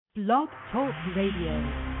Blog Talk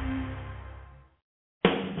Radio.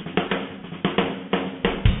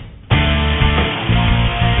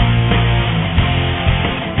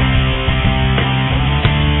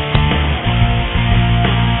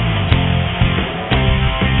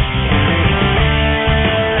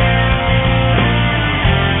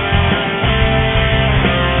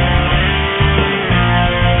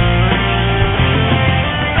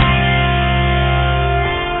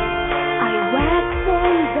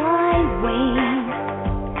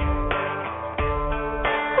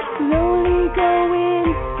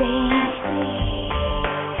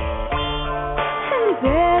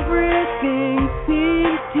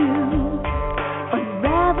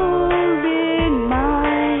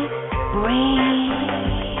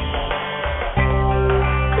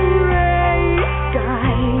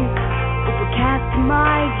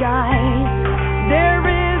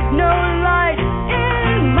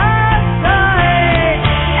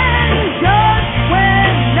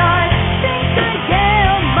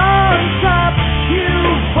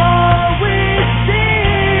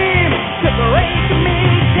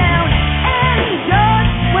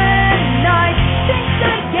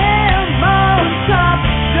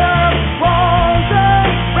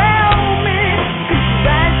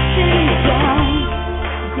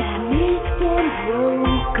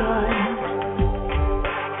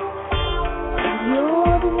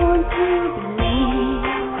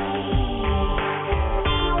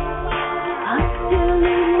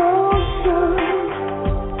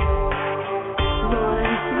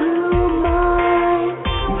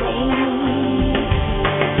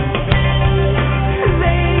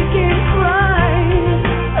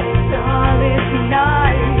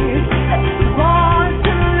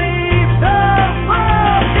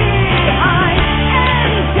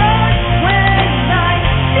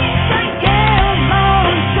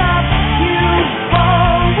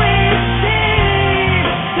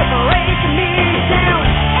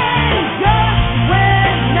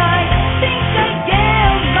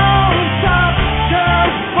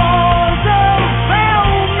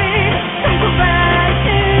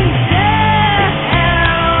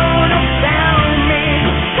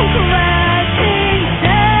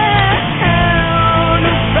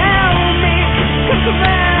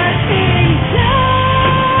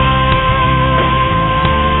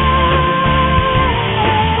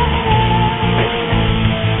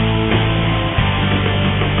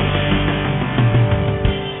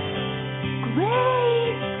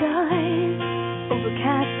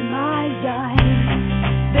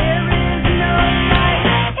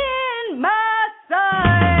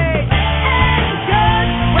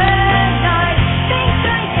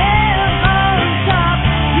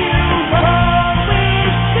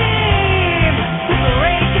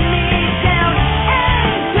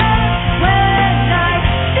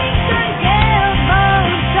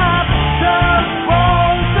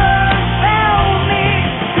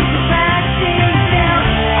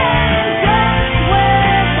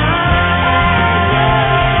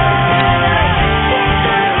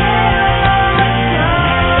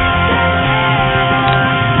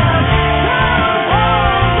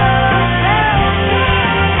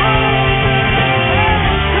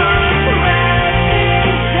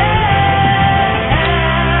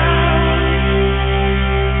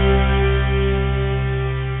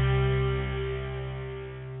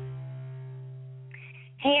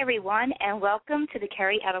 And welcome to the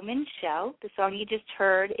Kerri Edelmans Show. The song you just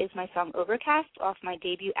heard is my song Overcast off my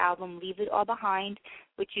debut album Leave It All Behind,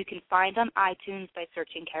 which you can find on iTunes by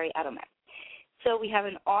searching Kerri Edelman. So we have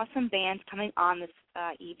an awesome band coming on this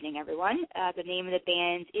evening, everyone. The name of the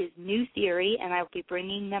band is New Theory, and I will be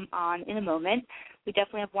bringing them on in a moment. We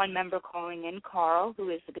definitely have one member calling in, Carl, who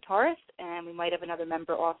is the guitarist, and we might have another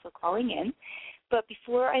member also calling in. But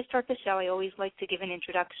before I start the show, I always like to give an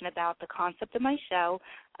introduction about the concept of my show,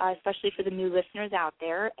 especially for the new listeners out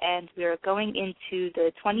there. And we're going into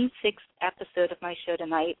the 26th episode of my show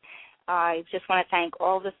tonight. I just want to thank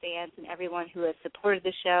all the fans and everyone who has supported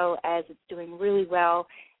the show, as it's doing really well,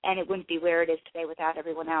 and it wouldn't be where it is today without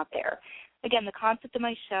everyone out there. Again, the concept of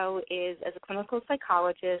my show is as a clinical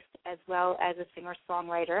psychologist as well as a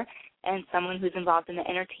singer-songwriter and someone who's involved in the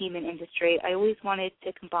entertainment industry. I always wanted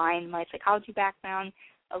to combine my psychology background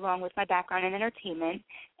along with my background in entertainment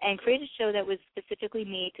and create a show that was specifically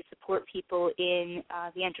made to support people in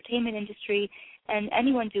the entertainment industry and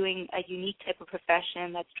anyone doing a unique type of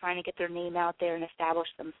profession that's trying to get their name out there and establish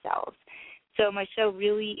themselves. So my show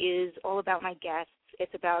really is all about my guests.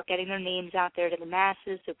 It's about getting their names out there to the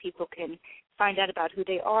masses so people can find out about who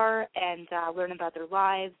they are and learn about their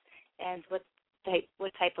lives and what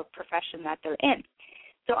type of profession that they're in.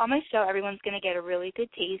 So on my show, everyone's going to get a really good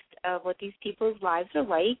taste of what these people's lives are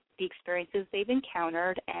like, the experiences they've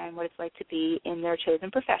encountered, and what it's like to be in their chosen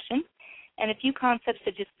profession. And a few concepts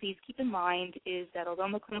to just please keep in mind is that although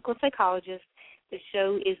I'm a clinical psychologist, the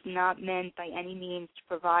show is not meant by any means to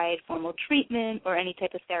provide formal treatment or any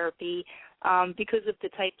type of therapy. Because of the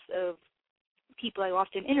types of people I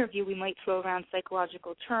often interview, we might throw around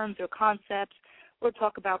psychological terms or concepts or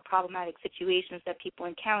talk about problematic situations that people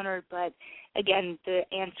encountered. But, again, the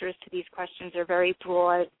answers to these questions are very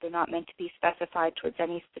broad. They're not meant to be specified towards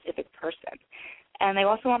any specific person. And I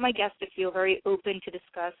also want my guests to feel very open to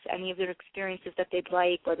discuss any of their experiences that they'd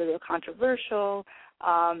like, whether they're controversial,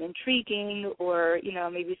 intriguing, or,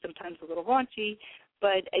 maybe sometimes a little raunchy.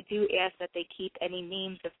 But I do ask that they keep any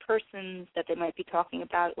names of persons that they might be talking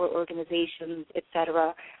about or organizations, et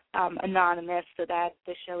cetera, anonymous, so that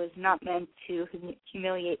the show is not meant to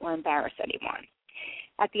humiliate or embarrass anyone.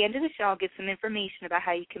 At the end of the show, I'll give some information about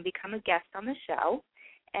how you can become a guest on the show.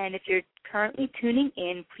 And if you're currently tuning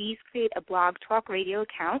in, please create a Blog Talk Radio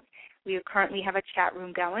account. We currently have a chat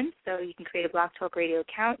room going, so you can create a Blog Talk Radio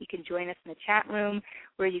account. You can join us in the chat room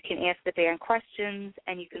where you can ask the band questions,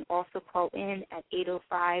 and you can also call in at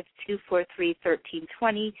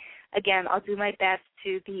 805-243-1320. Again, I'll do my best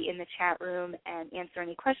to be in the chat room and answer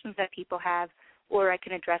any questions that people have, or I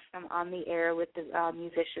can address them on the air with the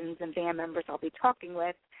musicians and band members I'll be talking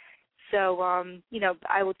with. So,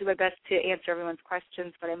 I will do my best to answer everyone's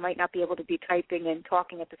questions, but I might not be able to be typing and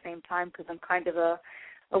talking at the same time because I'm kind of a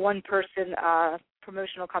one-person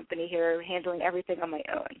promotional company here handling everything on my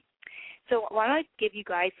own. So why don't I give you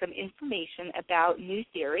guys some information about New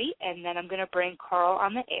Theory, and then I'm going to bring Carl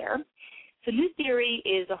on the air. So New Theory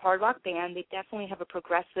is a hard rock band. They definitely have a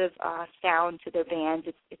progressive sound to their band.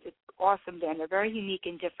 It's an awesome band. They're very unique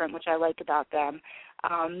and different, which I like about them.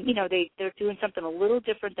 They're doing something a little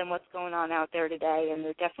different than what's going on out there today, and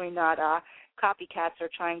they're definitely not copycats or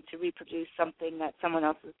trying to reproduce something that someone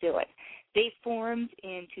else is doing. They formed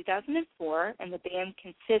in 2004, and the band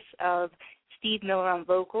consists of Steve Miller on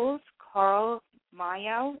vocals, Carl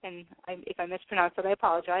Mayo, and if I mispronounce it, I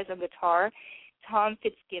apologize, on guitar, Tom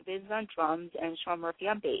Fitzgibbons on drums, and Sean Murphy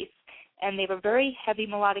on bass. And they have a very heavy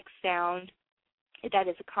melodic sound that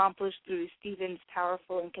is accomplished through Steven's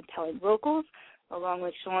powerful and compelling vocals, along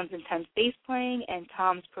with Sean's intense bass playing and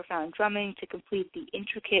Tom's profound drumming to complete the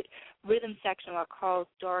intricate rhythm section, while Carl's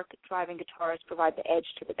dark driving guitars provide the edge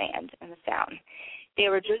to the band and the sound. They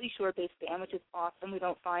are a Jersey Shore-based band, which is awesome. We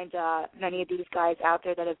don't find many of these guys out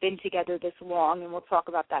there that have been together this long, and we'll talk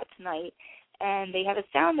about that tonight. And they have a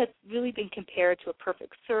sound that's really been compared to a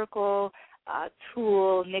Perfect Circle,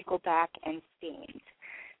 Tool, Nickelback, and Stained.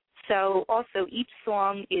 So also each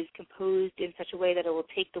song is composed in such a way that it will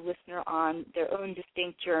take the listener on their own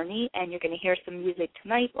distinct journey, and you're going to hear some music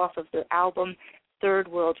tonight off of their album, Third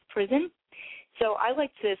World Prison. So I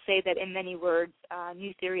like to say that in many words,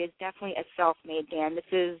 New Theory is definitely a self-made band.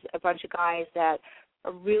 This is a bunch of guys that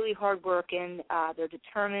are really hard-working. They're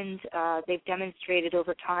determined. They've demonstrated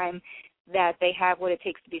over time that they have what it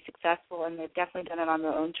takes to be successful, and they've definitely done it on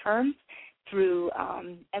their own terms through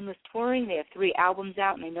endless touring. They have 3 albums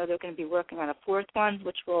out, and they know they're going to be working on a 4th one,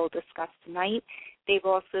 which we'll discuss tonight. They've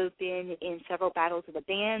also been in several battles of the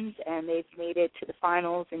bands, and they've made it to the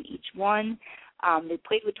finals in each one. They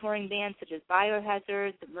played with touring bands such as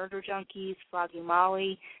Biohazard, the Murder Junkies, Flogging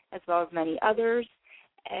Molly, as well as many others.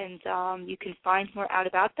 And you can find more out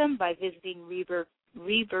about them by visiting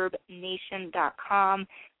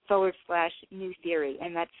reverbnation.com/New Theory,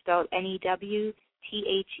 and that's spelled NEWTHEORY.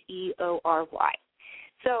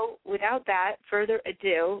 So without that further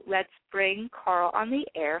ado, let's bring Carl on the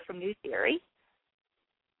air from New Theory.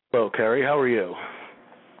 Hello, Kerri. How are you?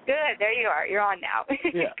 Good. There you are. You're on now.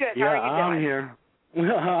 Yeah. Good. How are you doing? I'm here.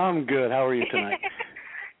 I'm good. How are you tonight?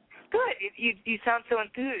 Good. You sound so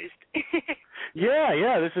enthused.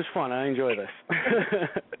 Yeah. This is fun. I enjoy this.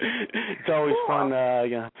 It's always fun,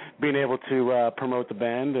 being able to promote the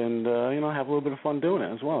band and have a little bit of fun doing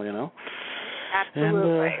it as well.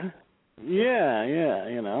 Absolutely. And,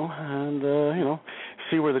 and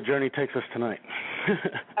see where the journey takes us tonight.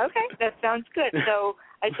 Okay, that sounds good. So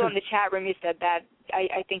I saw in the chat room you said that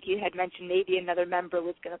I think you had mentioned maybe another member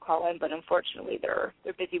was going to call in, but unfortunately they're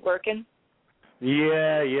busy working.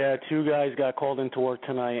 Yeah. 2 guys got called into work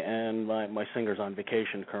tonight, and my singer's on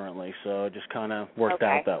vacation currently, so it just kind of worked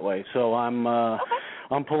out that way. So I'm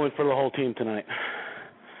pulling for the whole team tonight.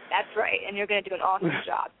 That's right, and you're going to do an awesome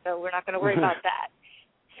job, so we're not going to worry about that.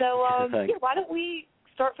 So why don't we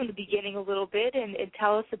start from the beginning a little bit and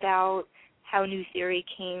tell us about how New Theory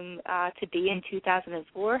came to be in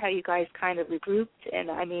 2004, how you guys kind of regrouped and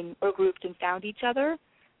found each other.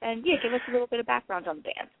 And, yeah, give us a little bit of background on the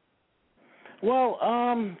band. Well,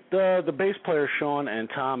 the bass player, Sean and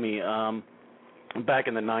Tommy, back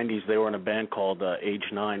in the 90s, they were in a band called Age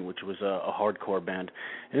 9, which was a hardcore band.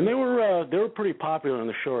 And they were pretty popular in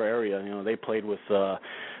the Shore area. You know, they played with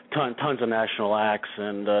tons of national acts,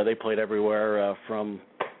 and they played everywhere from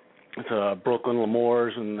to Brooklyn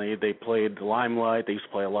L'Amour's, and they played Limelight. They used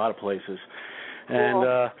to play a lot of places.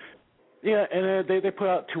 And and they put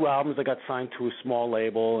out 2 albums. They got signed to a small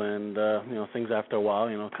label, and you know, things after a while,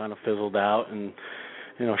 you know, kind of fizzled out. And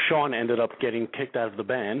you know, Sean ended up getting kicked out of the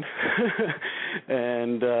band,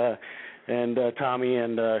 and Tommy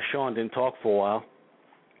and Sean didn't talk for a while.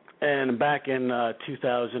 And back in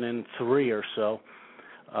 2003 or so,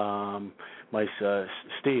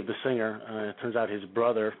 Steve, the singer, turns out his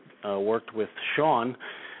brother worked with Sean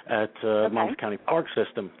at Monmouth County Park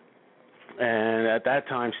System. And at that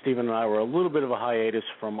time, Stephen and I were a little bit of a hiatus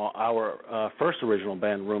from our first original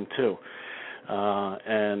band, Room 2.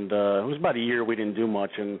 And it was about a year we didn't do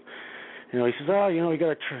much. And, you know, he says, oh, you know, you got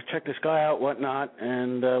to check this guy out, whatnot.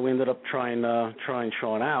 And we ended up trying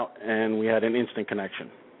Sean out, and we had an instant connection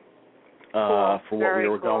for what we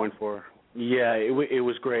were going for. Yeah, it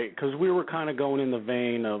was great because we were kind of going in the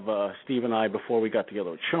vein of Steve and I before we got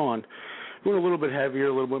together with Sean. We were a little bit heavier, a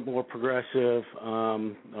little bit more progressive.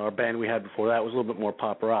 Our band we had before that was a little bit more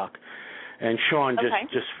pop rock, and Sean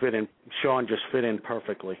just fit in. Sean just fit in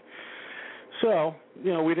perfectly. So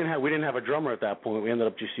you know, we didn't have a drummer at that point. We ended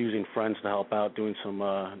up just using friends to help out, doing some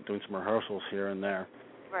rehearsals here and there.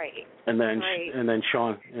 Right. And then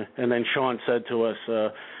Sean said to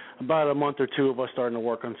us. About a month or two of us starting to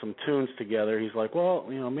work on some tunes together, he's like, well,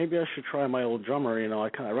 you know, maybe I should try my old drummer. You know, I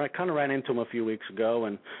kind of ran into him a few weeks ago,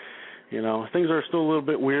 and, you know, things are still a little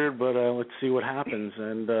bit weird, but let's see what happens.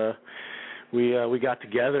 And we got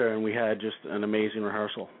together, and we had just an amazing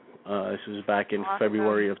rehearsal. This was back in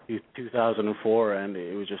February of 2004, and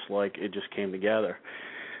it was just like it just came together.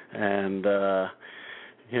 And,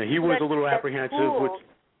 you know, he was a little apprehensive. Cool.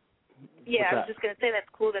 Yeah, I was just going to say that's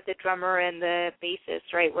cool that the drummer and the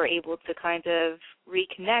bassist, right, were able to kind of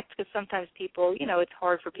reconnect because sometimes people, you know, it's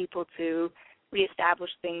hard for people to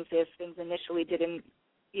reestablish things if things initially didn't,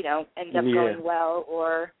 you know, end up going well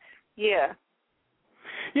or,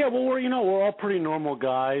 Yeah, well, we're all pretty normal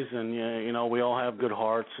guys, and you know, we all have good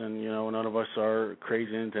hearts, and you know, none of us are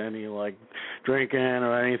crazy into any like drinking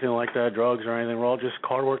or anything like that, drugs or anything. We're all just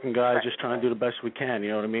hardworking guys, just trying to do the best we can.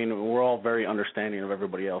 You know what I mean? We're all very understanding of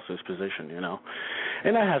everybody else's position, you know,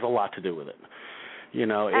 and that has a lot to do with it. You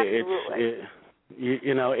know,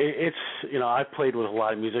 I've played with a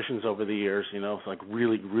lot of musicians over the years, you know, like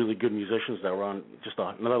really, really good musicians that were on just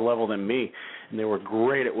another level than me, and they were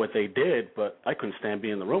great at what they did, but I couldn't stand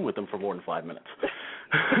being in the room with them for more than 5 minutes.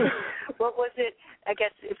 What was it, I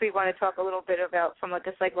guess, if we want to talk a little bit about, from like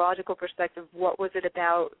a psychological perspective, what was it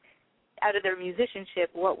about, out of their musicianship,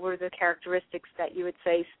 what were the characteristics that you would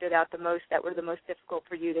say stood out the most, that were the most difficult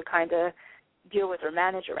for you to kind of deal with or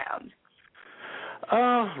manage around?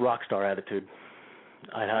 Rock star attitude.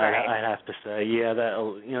 I'd have to say,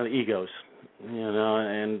 that, you know, the egos, you know,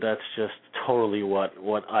 and that's just totally what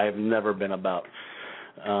I've never been about.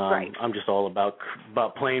 I'm just all about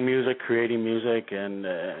playing music, creating music,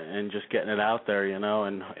 and just getting it out there, you know,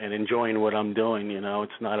 and enjoying what I'm doing. You know,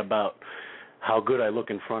 it's not about how good I look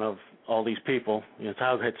in front of all these people. You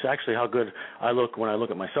know, it's actually how good I look when I look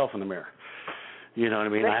at myself in the mirror. You know what I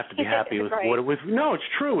mean? I have to be happy with it's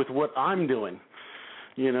true with what I'm doing.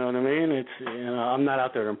 You know what I mean? It's, you know, I'm not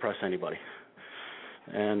out there to impress anybody.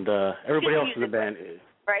 And everybody else in the band is.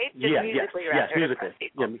 Right? Just musically, you're out there to impress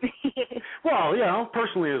people. Well, you know,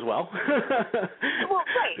 personally as well. Well,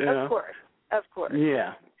 right, of course.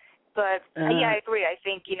 Yeah. But, I agree. I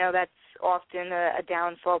think, you know, that's often a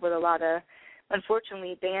downfall with a lot of,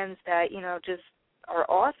 unfortunately, bands that, you know, just are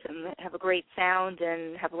awesome, have a great sound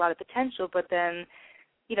and have a lot of potential, but then,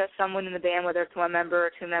 you know, someone in the band, whether it's one member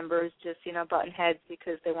or two members, just, you know, button heads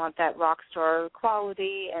because they want that rock star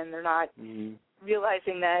quality, and they're not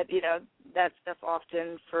realizing that, you know, that stuff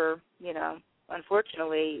often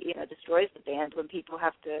unfortunately, you know, destroys the band when people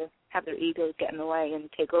have to have their egos get in the way and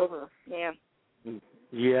take over. Yeah.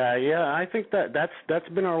 Yeah. I think that's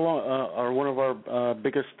been our one of our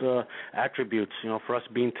biggest attributes, you know, for us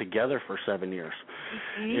being together for 7 years,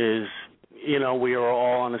 is, you know, we are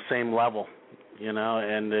all on the same level. You know,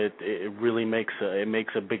 and it really makes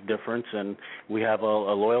a big difference, and we have a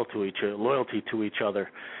loyalty to each other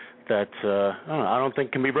that I don't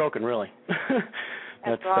think can be broken, really.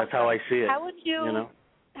 That's how I see it. How would you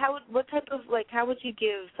how would you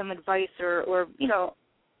give some advice or you know,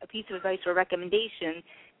 a piece of advice or recommendation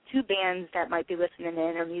to bands that might be listening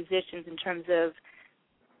in, or musicians, in terms of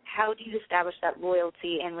how do you establish that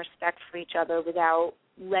loyalty and respect for each other without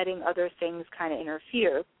letting other things kind of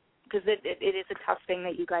interfere? Because it is a tough thing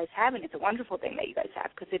that you guys have, and it's a wonderful thing that you guys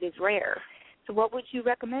have because it is rare. So what would you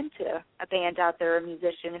recommend to a band out there, a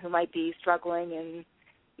musician who might be struggling and,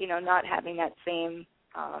 not having that same,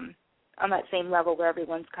 on that same level where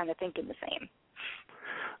everyone's kind of thinking the same?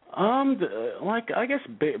 I guess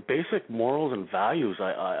basic morals and values,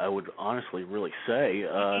 I would honestly really say.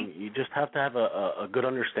 You just have to have a good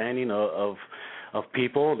understanding of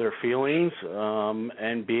people, their feelings,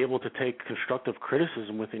 and be able to take constructive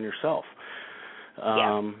criticism within yourself.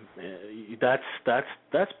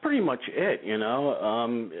 That's pretty much it,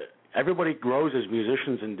 Everybody grows as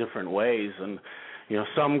musicians in different ways, and,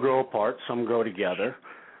 some grow apart, some grow together.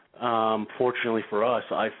 Fortunately for us,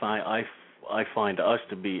 I find us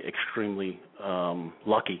to be extremely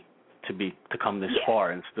lucky to come this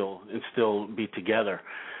far and still be together.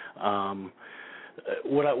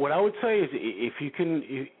 What I would say is if you can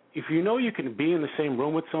be in the same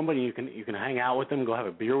room with somebody, you can hang out with them, go have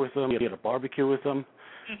a beer with them, get a barbecue with them.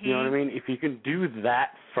 Mm-hmm. You know what I mean? If you can do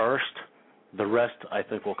that first, the rest I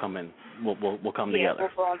think will come in. Will come together. Will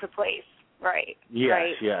fall into place. Right. Yes,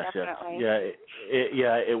 right. yes, Definitely. yes.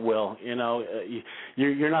 It will.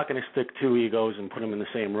 You're not going to stick two egos and put them in the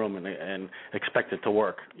same room and expect it to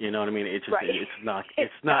work. You know what I mean? It's just it's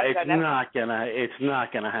not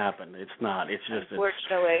gonna happen. It's not. It's just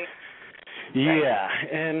unfortunately. Yeah,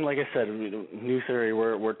 and like I said, New Theory,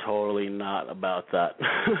 we're totally not about that.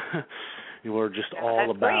 We're just all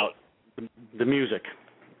about the music.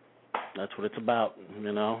 That's what it's about,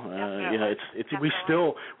 It's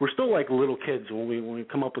we're still like little kids when we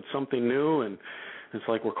come up with something new, and it's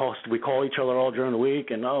like we call each other all during the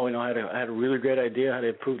week, and I had a really great idea how to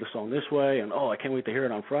improve the song this way, and I can't wait to hear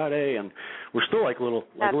it on Friday, and we're still like little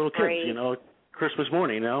kids, Christmas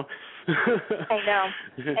morning, I know,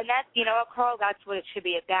 and that's Carl, that's what it should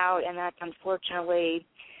be about, and that's unfortunately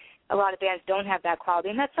a lot of bands don't have that quality,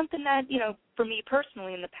 and that's something that, for me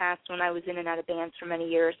personally in the past when I was in and out of bands for many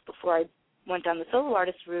years before I went down the solo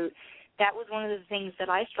artist route, that was one of the things that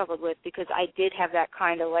I struggled with because I did have that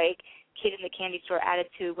kind of like kid in the candy store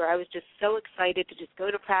attitude where I was just so excited to just go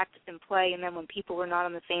to practice and play, and then when people were not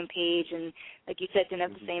on the same page and, like you said, didn't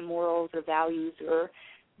have the same morals or values or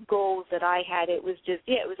goals that I had, it was just,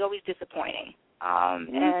 it was always disappointing.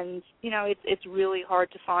 And, it's really hard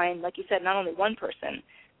to find, like you said, not only one person,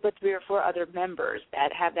 but 3 or 4 other members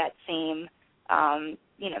that have that same,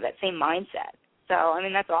 that same mindset. So, I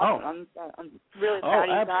mean, that's awesome. I'm really proud of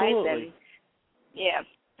you guys. And,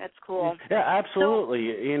 that's cool. Yeah,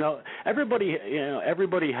 absolutely. So,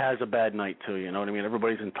 everybody has a bad night too. You know what I mean?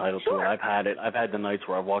 Everybody's entitled to it. I've had it. I've had the nights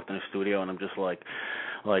where I've walked in the studio and I'm just like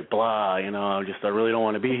blah. I really don't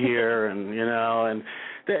want to be here, and and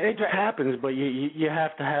it just happens. But you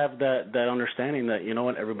have to have that understanding that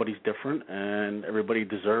everybody's different and everybody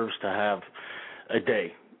deserves to have a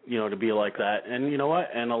day, to be like that. And you know what?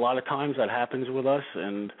 And a lot of times that happens with us,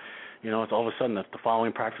 and it's all of a sudden that the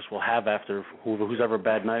following practice we'll have after whose ever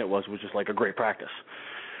bad night it was just like a great practice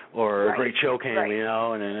or a great show came,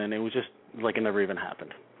 and it was just like it never even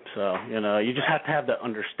happened. So you just have to have that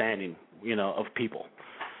understanding, of people.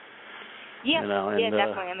 Yeah,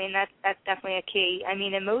 definitely. I mean, that's definitely a key. I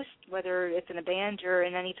mean, in most, whether it's in a band or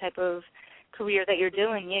in any type of career that you're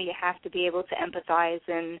doing, you have to be able to empathize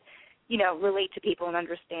and, relate to people and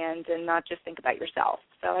understand and not just think about yourself.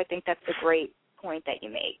 So I think that's a great point that you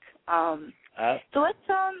make. So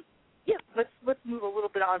let's move a little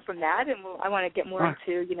bit on from that, and I want to get more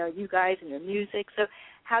into, you guys and your music. So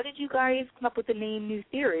how did you guys come up with the name New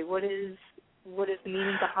Theory? What is the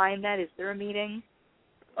meaning behind that? Is there a meaning?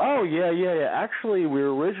 Oh, yeah. Actually, we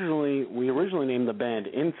originally named the band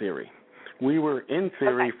In Theory. We were in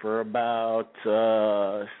Theory for about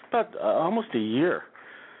almost a year.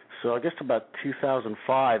 So I guess about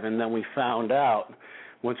 2005, and then we found out,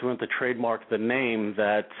 once we went to trademark the name,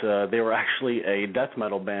 that they were actually a death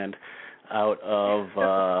metal band out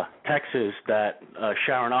of Texas that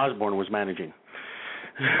Sharon Osbourne was managing.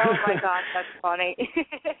 Oh, my gosh, that's funny.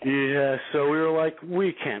 Yeah, so we were like,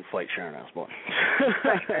 we can't fight Sharon Osbourne.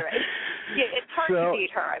 Right. Yeah, it's hard to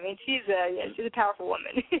beat her. I mean, she's a powerful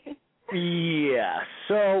woman. Yeah.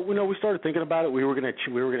 So, we started thinking about it. We were gonna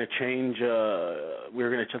change.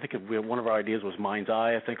 I think one of our ideas was Mind's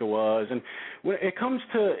Eye, I think it was. And when it comes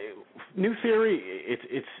to New Theory,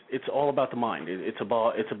 it's all about the mind. It's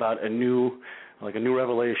about a new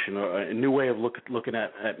revelation or a new way of looking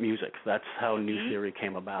at music. That's how New Theory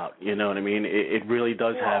came about. You know what I mean? It really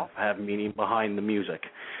does have meaning behind the music.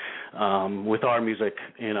 With our music,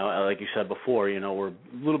 like you said before, we're a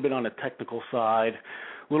little bit on the technical side,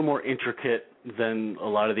 little more intricate than a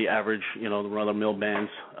lot of the average, the run-of-the-mill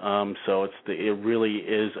bands. So it really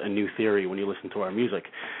is a new theory when you listen to our music.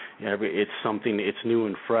 It's something, it's new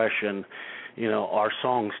and fresh, and our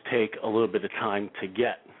songs take a little bit of time to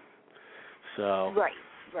get. So right.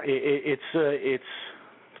 It's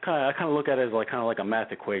kind of, I kind of look at it as kind of like a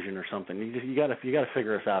math equation or something. You got to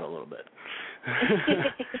figure us out a little bit.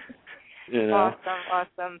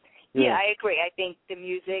 Awesome. Yeah, I agree. I think the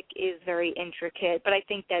music is very intricate, but I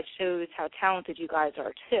think that shows how talented you guys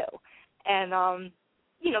are too. And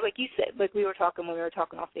like you said, like we were talking when we were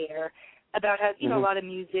talking off the air about how a lot of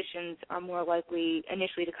musicians are more likely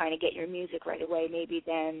initially to kind of get your music right away, maybe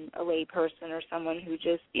than a lay person or someone who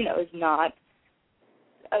just is not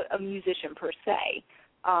a musician per se.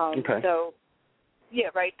 So, yeah,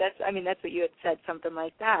 right. That's what you had said, something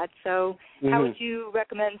like that. So, how would you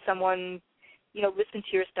recommend someone, listen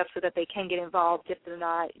to your stuff so that they can get involved if they're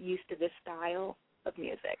not used to this style of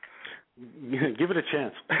music? Give it a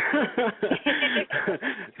chance.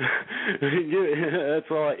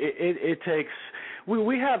 That's all. It takes.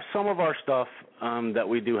 We have some of our stuff that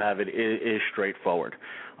we do have. It is straightforward.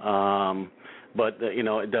 But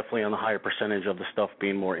definitely on the higher percentage of the stuff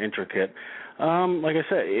being more intricate. Like I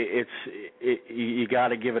said, you got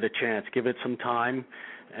to give it a chance, give it some time,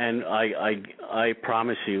 and I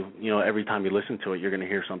promise you, every time you listen to it, you're going to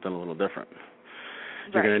hear something a little different.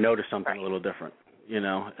 You're going to notice something a little different,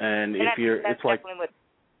 And if that's it's like definitely what's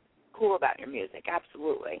cool about your music,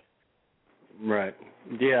 absolutely. Right.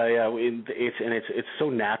 Yeah. It's so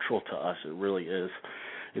natural to us. It really is.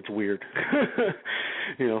 It's weird,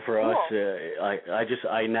 for us.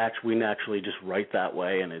 We naturally just write that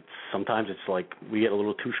way, and sometimes it's like we get a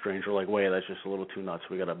little too strange. We're like, wait, that's just a little too nuts.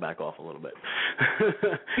 We got to back off a little bit.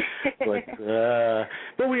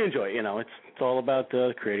 But we enjoy it. It's all about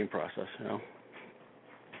the creating process. Definitely.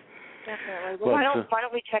 Well, why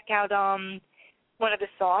don't we check out one of the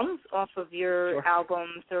songs off of your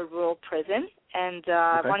album, Third World Prison, and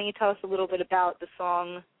why don't you tell us a little bit about the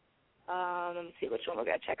song? Let me see which one we're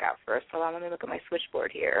going to check out first. Hold on, let me look at my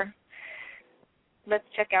switchboard here. Let's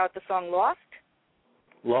check out the song Lost.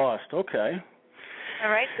 Lost, okay. All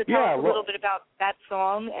right, so tell us a little bit about that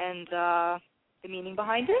song and the meaning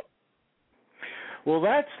behind it. Well,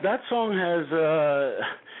 that song has...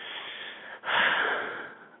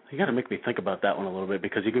 you got to make me think about that one a little bit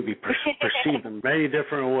because it could be perceived in many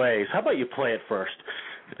different ways. How about you play it first?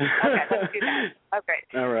 Okay, let's do that. Okay.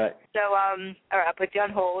 All right. So, all right, I'll put you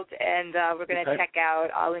on hold, and we're going to check out.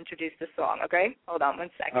 I'll introduce the song, okay? Hold on one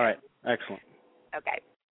second. All right. Excellent. Okay.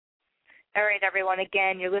 All right, everyone.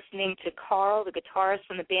 Again, you're listening to Carl, the guitarist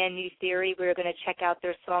from the band New Theory. We're going to check out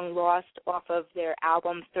their song Lost off of their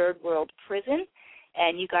album Third World Prison.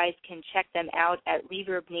 And you guys can check them out at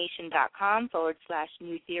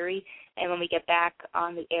reverbnation.com/New Theory. And when we get back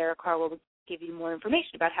on the air, Carl will give you more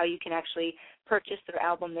information about how you can actually purchase their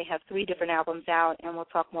album. They have 3 different albums out, and we'll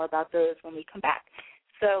talk more about those when we come back.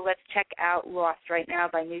 So let's check out Lost right now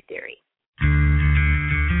by New Theory.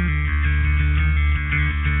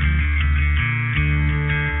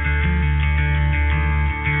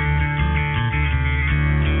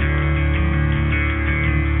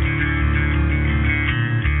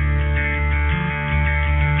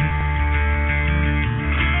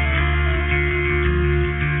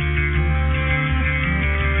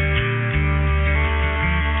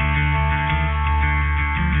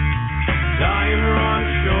 Dying on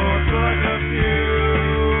shore, but a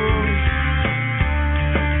few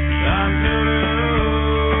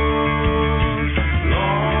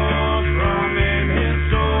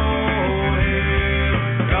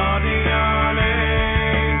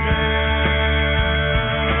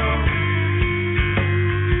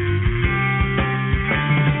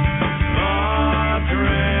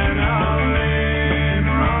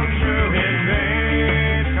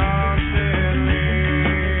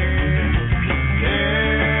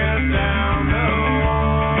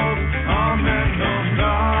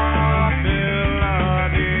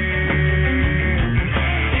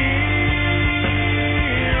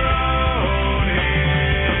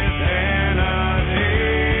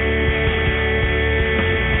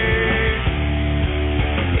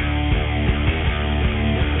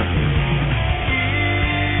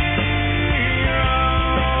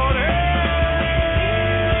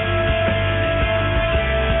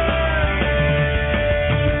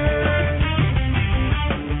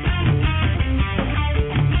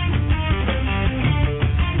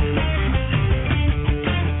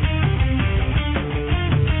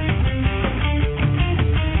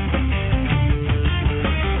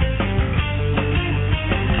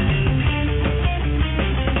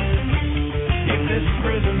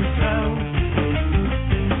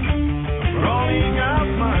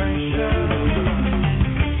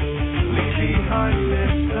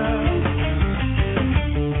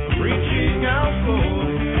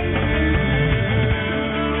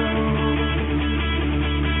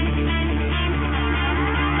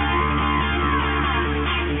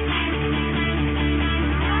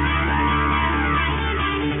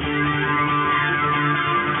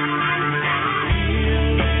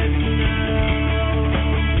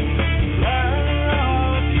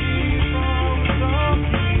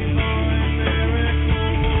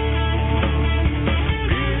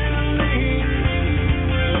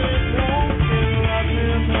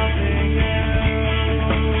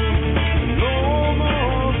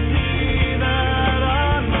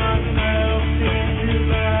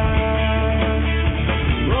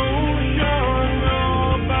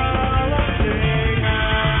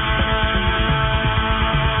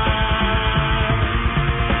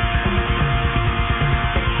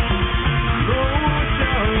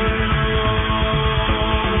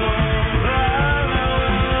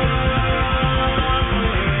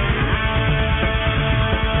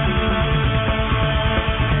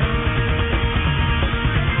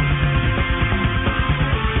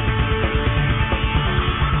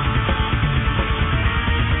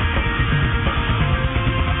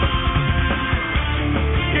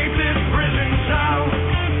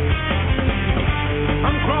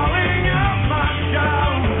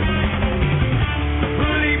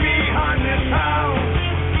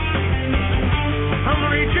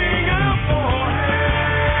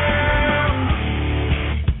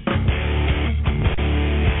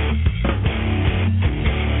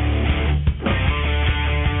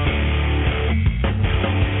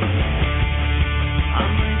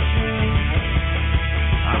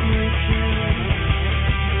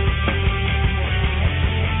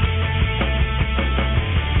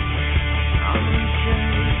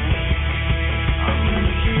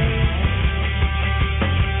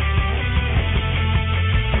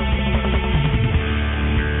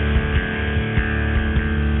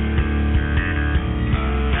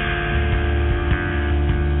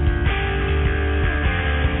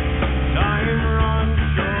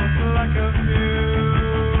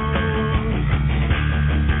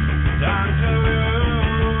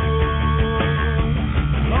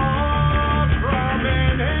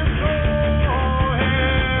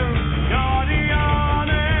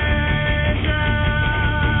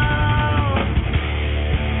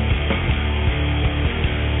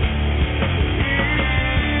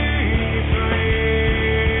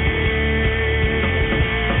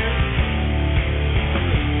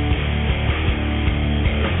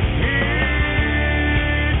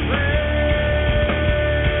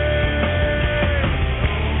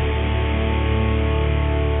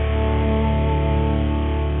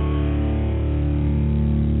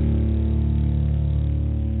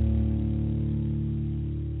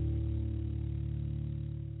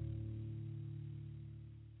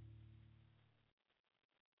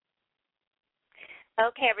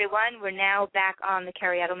Okay, everyone, we're now back on the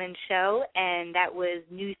Kerri Edelmans Show, and that was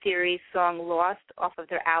New Theory's song Lost off of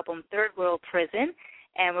their album Third World Prison.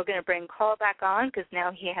 And we're going to bring Cole back on because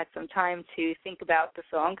now he had some time to think about the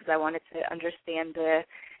song because I wanted to understand the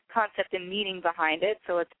concept and meaning behind it.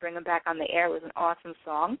 So let's bring him back on the air. It was an awesome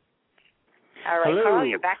song. All right, Hello. Carl,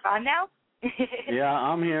 you're back on now? Yeah,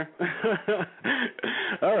 I'm here.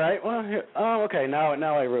 All right. Well, okay. Now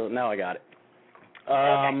I got it.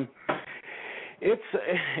 Okay.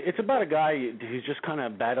 It's about a guy who's just kind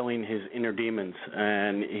of battling his inner demons,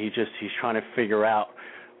 and he's trying to figure out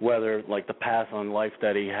whether like the path on life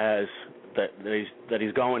that he has that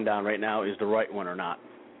he's going down right now is the right one or not.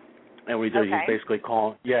 And what he does, he's basically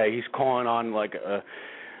he's calling on like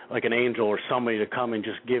an angel or somebody to come and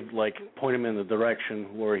just point him in the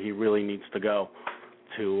direction where he really needs to go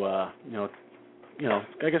to I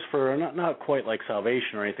guess for not quite like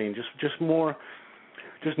salvation or anything, just more.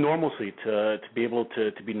 Just normalcy to be able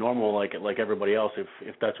to be normal like everybody else,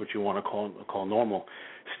 if that's what you want to call normal.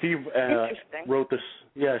 Steve wrote this.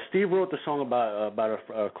 Yeah, Steve wrote the song about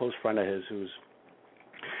a close friend of his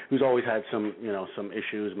who's always had some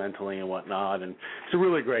issues mentally and whatnot. And it's a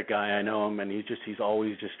really great guy. I know him, and he's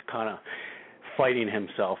always just kind of fighting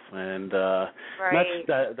himself. And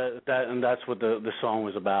that's what the song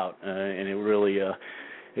was about. And it really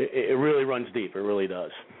runs deep. It really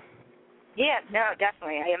does. Yeah, no,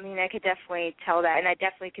 definitely. I mean, I could definitely tell that, and I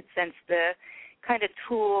definitely could sense the kind of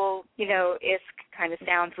Tool-esque kind of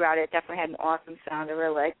sound throughout it. It definitely had an awesome sound. I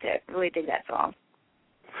really liked it. Really dig that song.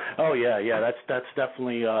 Oh yeah. That's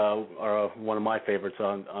definitely one of my favorites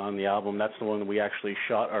on the album. That's the one that we actually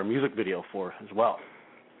shot our music video for as well.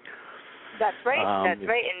 That's right. That's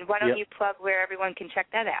right. And why don't you plug where everyone can check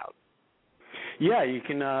that out? Yeah, you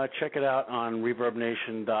can check it out on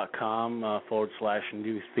ReverbNation.com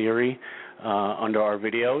 /New Theory under our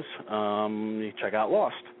videos. You check out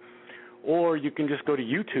Lost. Or you can just go to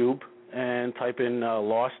YouTube and type in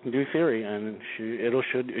Lost New Theory, and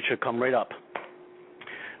it should come right up.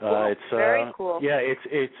 Cool. It's very cool. Yeah,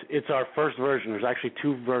 it's our first version. There's actually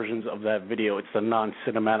two versions of that video. It's the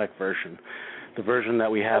non-cinematic version. The version that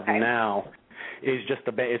we have now is just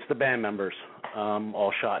it's the band members,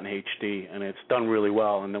 all shot in HD, and it's done really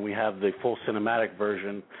well. And then we have the full cinematic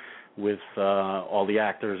version with all the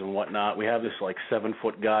actors and whatnot. We have this like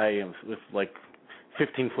 7-foot guy with like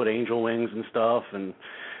 15-foot angel wings and stuff, and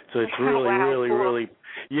so it's really, really,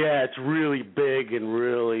 it's really big and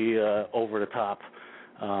really over the top.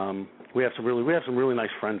 We have some really nice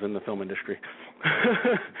friends in the film industry.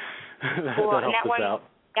 that helped us out.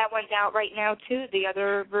 That one's out right now too. The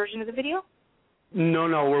other version of the video. No,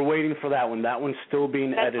 we're waiting for that one. That one's still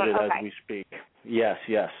being edited as we speak. Yes.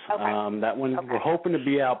 Okay. That one we're hoping to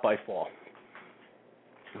be out by fall.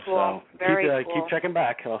 Cool. So Very cool. Keep checking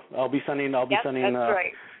back. I'll be sending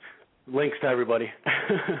links to everybody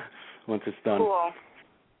once it's done. Cool.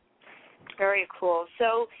 Very cool.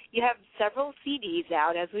 So you have several CDs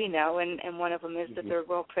out, as we know, and one of them is the Third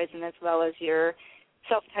World Prison, as well as your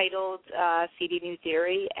self-titled CD New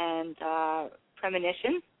Theory and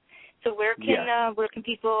Premonition. So where can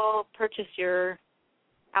people purchase your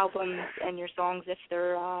albums and your songs if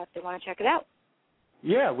they want to check it out?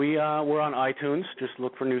 Yeah, we're on iTunes. Just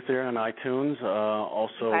look for New Theory on iTunes.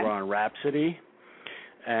 Also, we're on Rhapsody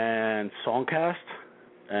and Songcast,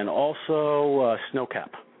 and also Snowcap.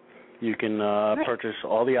 You can purchase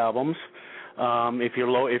all the albums. If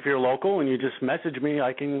you're local and you just message me,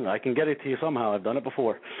 I can get it to you somehow. I've done it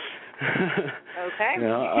before. Okay. You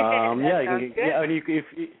know, that sounds good.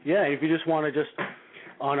 Yeah, and if you just want to just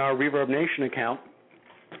on our Reverb Nation account,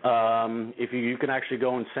 if you can actually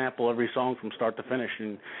go and sample every song from start to finish,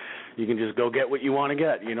 and you can just go get what you want to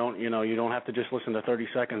get. You don't have to just listen to 30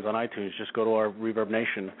 seconds on iTunes. Just go to our Reverb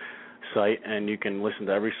Nation site, and you can listen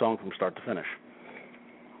to every song from start to finish.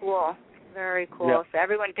 Cool. Very cool. Yep. So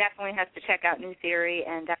everyone definitely has to check out New Theory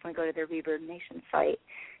and definitely go to their Reverb Nation site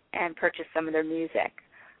and purchase some of their music.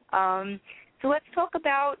 So let's talk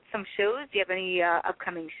about some shows. Do you have any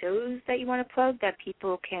upcoming shows that you want to plug that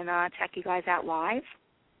people can check you guys out live?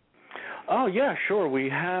 Oh, yeah, sure. We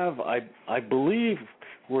have, I believe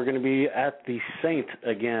we're going to be at the Saint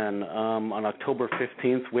again on October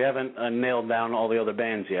 15th. We haven't nailed down all the other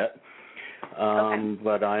bands yet.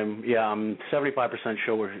 But I'm 75%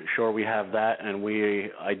 sure we have that, and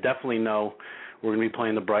I definitely know we're going to be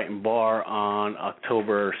playing the Brighton Bar on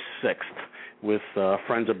October 6th with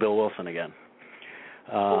Friends of Bill Wilson again.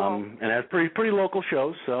 And that's pretty local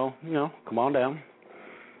shows, so come on down.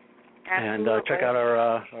 Absolutely. And check out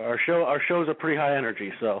our show. Our shows are pretty high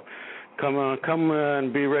energy, so come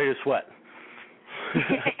and be ready to sweat.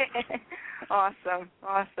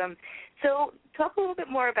 Awesome. So talk a little bit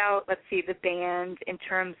more about, let's see, the band in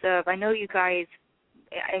terms of, I know you guys,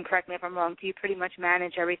 and correct me if I'm wrong, do you pretty much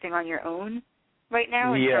manage everything on your own right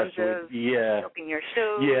now in terms of booking your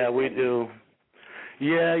shows? Yeah, we do.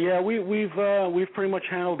 Yeah, we've pretty much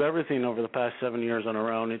handled everything over the past 7 years on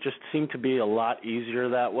our own. It just seemed to be a lot easier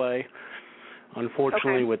that way.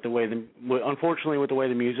 Unfortunately, with the way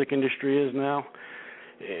the music industry is now,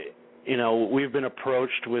 we've been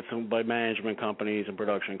approached by management companies and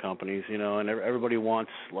production companies, and everybody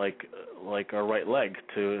wants like our right leg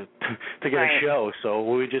to get a show.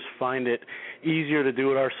 So we just find it easier to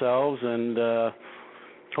do it ourselves, and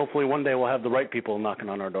hopefully one day we'll have the right people knocking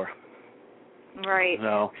on our door. Right.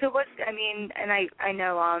 No. So I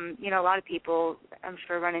know, a lot of people, I'm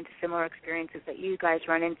sure, run into similar experiences that you guys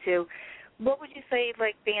run into. What would you say,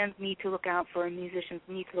 bands need to look out for and musicians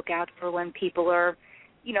need to look out for when people are,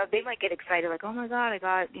 they might get excited, like, oh, my God, I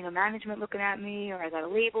got, management looking at me, or I got a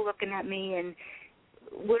label looking at me, and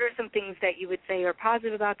what are some things that you would say are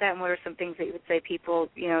positive about that, and what are some things that you would say people,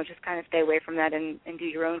 just kind of stay away from that and do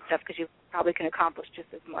your own stuff, because you probably can accomplish just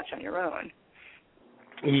as much on your own?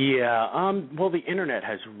 Yeah, well, the internet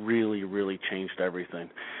has really, really changed everything.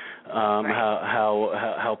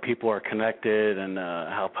 How people are connected, and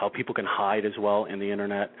how people can hide as well in the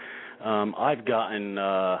internet. I've gotten,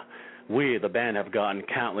 the band have gotten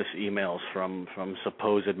countless emails from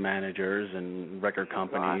supposed managers and record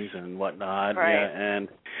companies and whatnot. Right. Yeah,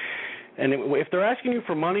 and if they're asking you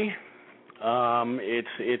for money,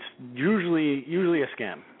 it's usually a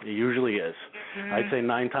scam. It usually is. Mm-hmm. I'd say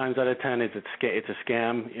 9 times out of 10 it's a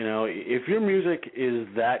scam. If your music is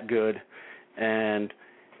that good, and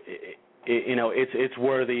it's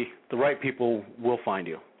worthy, the right people will find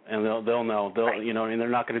you, and they'll know. And they're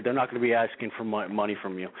not going to be asking for money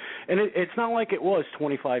from you. And it's not like it was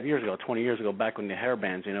 25 years ago, 20 years ago, back when the hair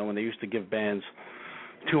bands, when they used to give bands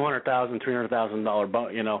 $200,000,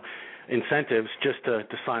 $300,000, incentives just to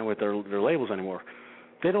sign with their labels anymore.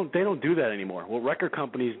 They don't do that anymore. What record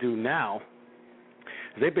companies do now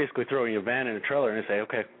is they basically throw you a van and a trailer and they say,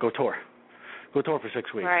 okay, go tour for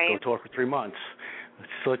 6 weeks, go tour for 3 months.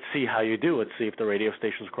 So let's see how you do. Let's see if the radio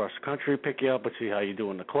stations across the country pick you up. Let's see how you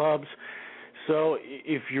do in the clubs. So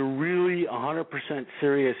if you're really 100%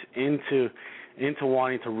 serious into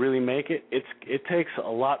wanting to really make it, it takes a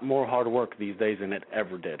lot more hard work these days than it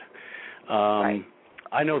ever did.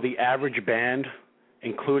 I know the average band,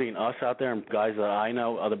 including us out there and guys that I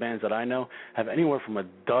know, other bands that I know, have anywhere from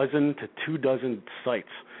 12 to 24 sites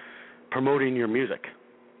promoting your music.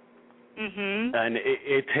 Mm-hmm. And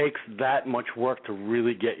it takes that much work to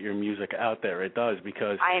really get your music out there. It does,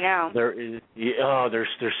 because I know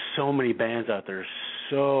there's so many bands out there,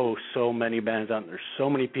 so many bands out there, so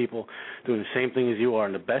many people doing the same thing as you are,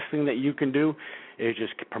 and the best thing that you can do is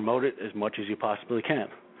just promote it as much as you possibly can.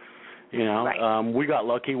 We got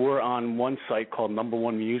lucky. We're on one site called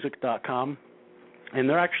numberonemusic.com, and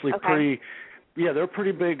they're actually they're a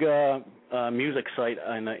pretty big music site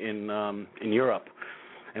in Europe.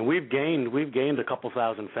 And we've gained a couple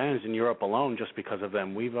thousand fans in Europe alone just because of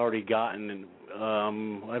them. We've already gotten,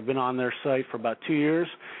 I've been on their site for about 2 years.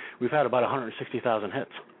 We've had about 160,000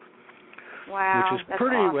 hits. Wow, which is that's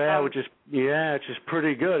pretty awesome. which is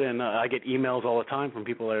pretty good. And I get emails all the time from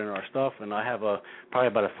people that are in our stuff, and I have probably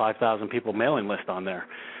about a 5,000 people mailing list on there,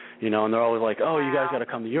 and they're always like, oh, you guys got to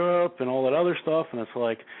come to Europe and all that other stuff, and it's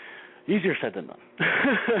like easier said than done.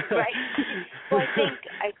 Right. Well,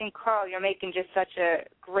 I think Carl, you're making just such a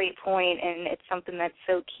great point, and it's something that's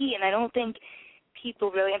so key. And I don't think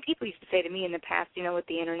people really, and people used to say to me in the past, with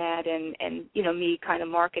the internet and me kind of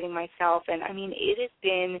marketing myself, and I mean, it has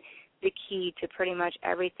been the key to pretty much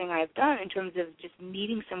everything I've done in terms of just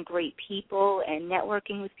meeting some great people and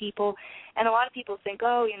networking with people. And a lot of people think,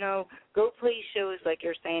 oh, go play shows like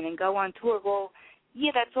you're saying and go on tour. Well,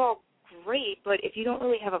 yeah, that's all great, but if you don't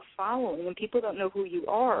really have a following and people don't know who you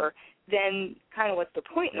are, then kind of what's the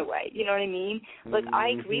point in a way? You know what I mean? Like, I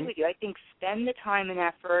agree with you. I think spend the time and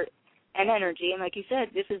effort and energy, and like you said,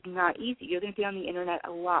 this is not easy. You're going to be on the internet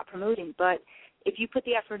a lot promoting, but if you put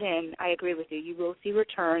the effort in, I agree with you. You will see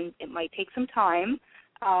returns. It might take some time,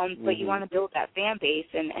 but you want to build that fan base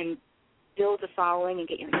and build a following and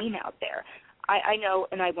get your name out there. I know,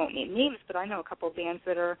 and I won't name names, but I know a couple of bands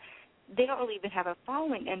that they don't really even have a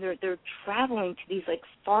following, and they're traveling to these like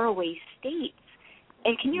faraway states.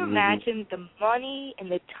 And can you imagine the money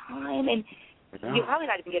and the time? And you're probably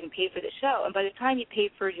not even getting paid for the show. And by the time you pay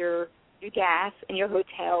for your gas and your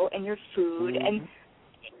hotel and your food, and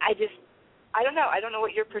I don't know. I don't know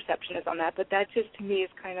what your perception is on that, but that just to me is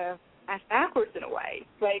kind of ass backwards in a way.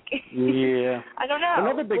 Like, yeah, I don't know.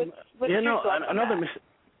 Another big, what's your thoughts on that?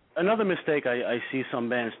 Another mistake I see some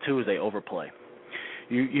bands too is they overplay.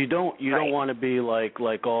 You don't want to be like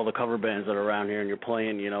all the cover bands that are around here, and you're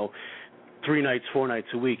playing 3 nights, 4 nights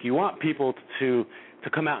a week. You want people to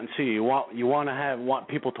come out and see you. You want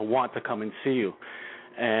people to want to come and see you,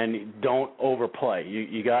 and don't overplay.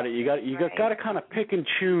 You got to kind of pick and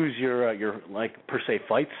choose your like per se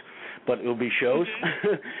fights, but it'll be shows.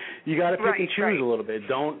 You got to pick and choose a little bit.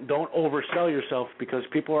 Don't oversell yourself, because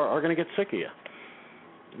people are going to get sick of you.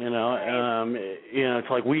 It's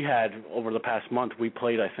like we had over the past month. We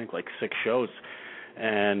played, I think, like 6 shows,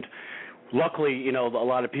 and luckily, a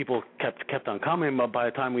lot of people kept on coming. But by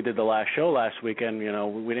the time we did the last show last weekend,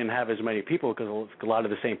 we didn't have as many people, because a lot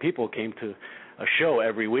of the same people came to a show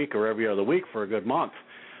every week or every other week for a good month.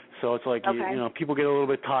 So it's like people get a little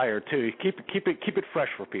bit tired too. Keep it fresh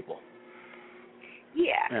for people.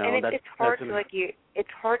 Yeah, and it's hard it's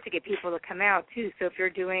hard to get people to come out too. So if you're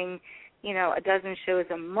doing a dozen shows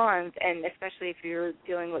a month, and especially if you're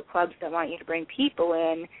dealing with clubs that want you to bring people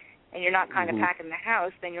in, and you're not kind of packing the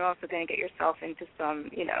house, then you're also going to get yourself into some,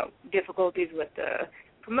 difficulties with the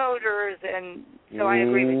promoters. And so I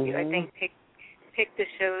agree with you. I think pick the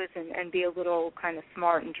shows and be a little kind of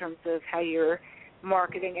smart in terms of how you're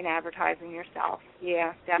marketing and advertising yourself.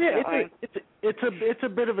 Yeah, definitely. Yeah, it's a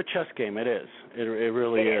bit of a chess game. It is. It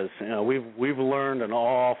really is. We've learned an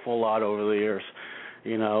awful lot over the years.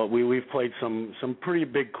 We've played some pretty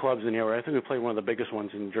big clubs in here. I think we played one of the biggest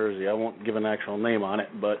ones in Jersey. I won't give an actual name on it,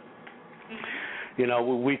 but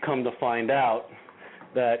we come to find out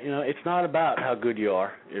that it's not about how good you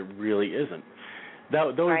are. It really isn't.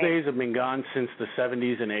 Those days have been gone since the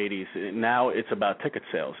 70s and 80s. Now it's about ticket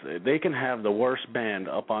sales. They can have the worst band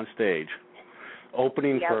up on stage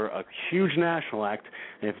opening for a huge national act,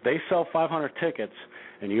 and if they sell 500 tickets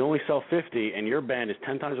and you only sell 50 and your band is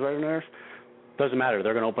 10 times better than theirs, doesn't matter.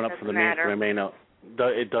 They're going to open up for the main. It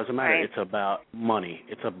doesn't matter. Right. It's about money.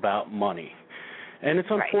 It's about money. And it's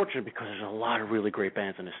unfortunate because there's a lot of really great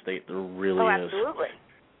bands in the state. There really is. Absolutely.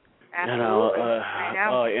 I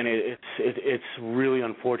know. And it's really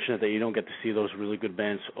unfortunate that you don't get to see those really good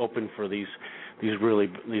bands open for these really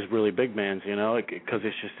big bands, because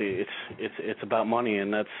it's just it's about money,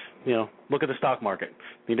 and that's look at the stock market.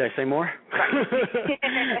 Need I say more?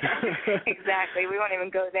 Exactly. We won't even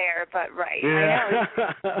go there, but Yeah. I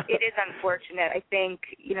know it is unfortunate. I think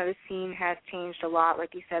the scene has changed a lot,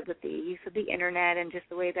 like you said, with the use of the internet and just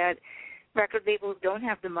the way that record labels don't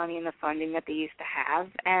have the money and the funding that they used to have.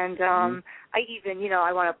 And I even,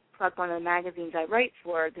 I want to plug one of the magazines I write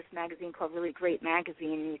for, this magazine called Really Great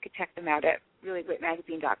Magazine, and you can check them out at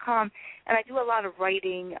reallyGreatMagazine.com. And I do a lot of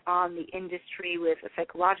writing on the industry with a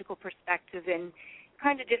psychological perspective and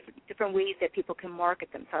kind of different ways that people can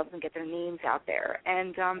market themselves and get their names out there.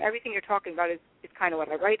 And everything you're talking about is kind of what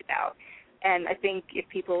I write about. And I think if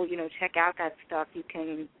people, check out that stuff, you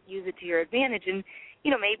can use it to your advantage. And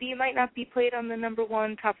maybe you might not be played on the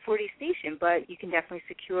 #1 top 40 station, but you can definitely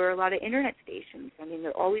secure a lot of internet stations. I mean,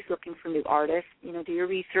 they're always looking for new artists. Do your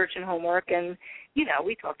research and homework, and,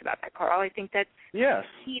 we talked about that, Carl. I think that's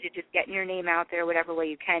key to just getting your name out there whatever way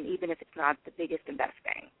you can, even if it's not the biggest and best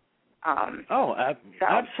thing.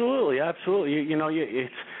 Absolutely.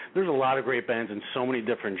 There's a lot of great bands in so many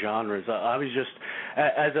different genres. I was just,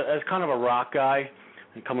 as kind of a rock guy,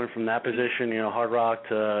 and coming from that position, hard rock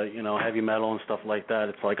to, heavy metal and stuff like that,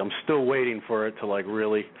 it's like I'm still waiting for it to, like,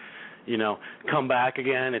 really, come back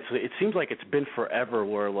again. It seems like it's been forever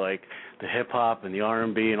where, like, the hip-hop and the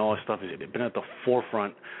R&B and all this stuff has been at the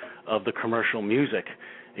forefront of the commercial music,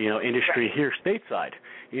 industry here stateside.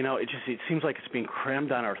 It seems like it's being crammed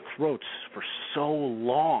down our throats for so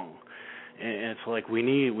long. And it's like we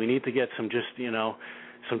need to get some just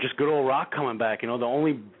good old rock coming back. The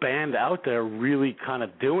only band out there really kind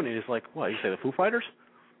of doing it is like, what, you say the Foo Fighters,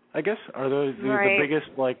 I guess, are the biggest,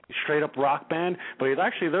 like, straight up rock band. But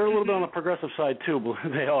they're a little bit on the progressive side too, but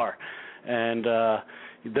they are. And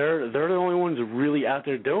they're the only ones really out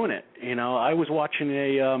there doing it. I was watching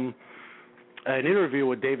an interview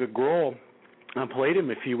with David Grohl on Palladium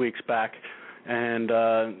a few weeks back, and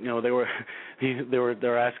they were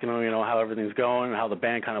asking him, how everything's going, and how the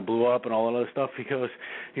band kind of blew up and all that other stuff. He goes,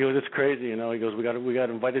 it's crazy, He goes, we got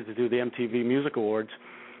invited to do the MTV Music Awards,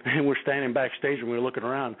 and we're standing backstage and we're looking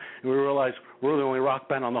around, and we realized we're the only rock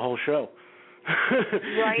band on the whole show.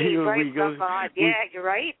 Right. You're right. He goes,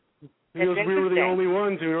 we were the only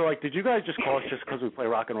ones, and we were like, did you guys just call us just because we play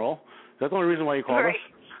rock and roll? Is that the only reason why you called us?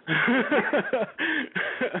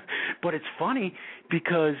 But it's funny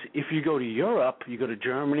because if you go to Europe, you go to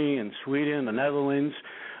Germany and Sweden, the Netherlands,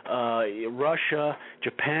 Russia,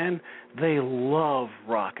 Japan, they love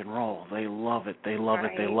rock and roll. They love it. They love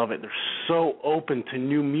it. They love it. They're so open to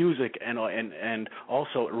new music and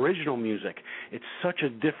also original music. It's such a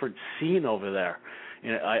different scene over there.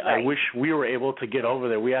 I wish we were able to get over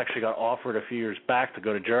there. We actually got offered a few years back to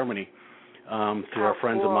go to Germany through our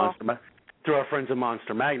friends at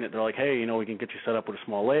Monster Magnet. They're like, hey, we can get you set up with a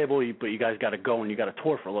small label, but you guys got to go and you got to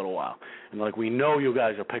tour for a little while. And they're like, we know you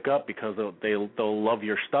guys will pick up because they'll love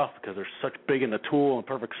your stuff because they're such big in the Tool and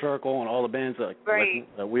Perfect Circle and all the bands that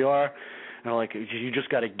we are. And they're like, you just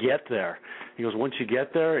got to get there. He goes, once you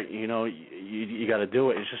get there, you got to do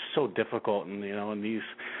it. It's just so difficult, and and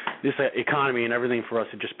this economy and everything for us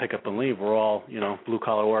to just pick up and leave. We're all blue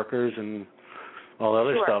collar workers and all the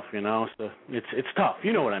other stuff. So it's tough.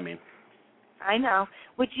 You know what I mean? I know.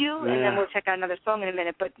 Would you, and then we'll check out another song in a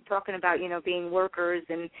minute, but talking about, being workers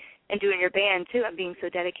and doing your band, too, and being so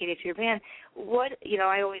dedicated to your band,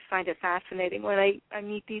 I always find it fascinating when I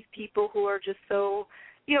meet these people who are just so,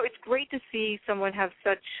 it's great to see someone have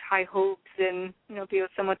such high hopes and, be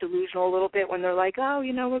somewhat delusional a little bit when they're like, oh,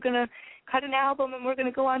 we're going to cut an album and we're going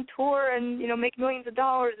to go on tour and, make millions of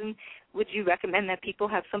dollars. And would you recommend that people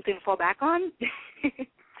have something to fall back on?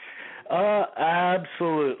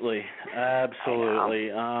 Absolutely. When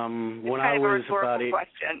I was about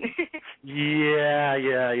question.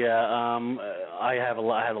 I had a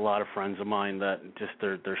lot of friends of mine that just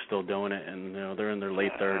they're still doing it, and they're in their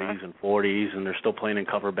late 30s and 40s, and they're still playing in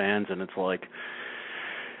cover bands, and it's like,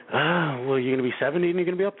 well, you're gonna be 70 and you're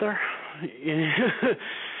gonna be up there.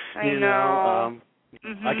 I know.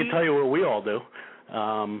 I can tell you what we all do.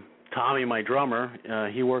 Tommy, my drummer,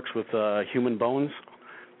 he works with human bones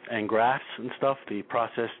and grafts and stuff, the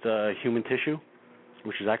processed human tissue,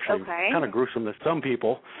 which is actually kind of gruesome to some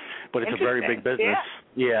people, but it's a very big business.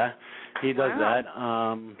 Yeah, he does that.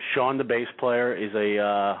 Sean, the bass player, is a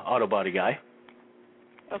auto body guy.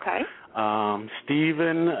 Okay.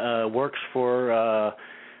 Steven works for,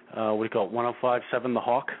 what do you call it, 105.7 The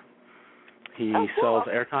Hawk. He sells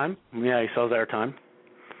airtime. Yeah, he sells airtime.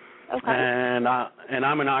 Okay. And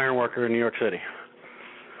I'm an iron worker in New York City.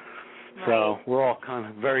 So we're all kind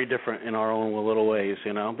of very different in our own little ways,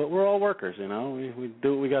 but we're all workers, We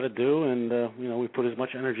do what we got to do, and, we put as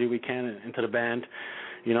much energy we can into the band,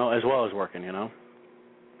 as well as working,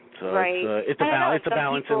 So it's a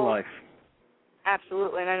balance in life.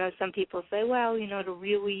 Absolutely. And I know some people say, well, to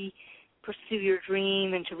really pursue your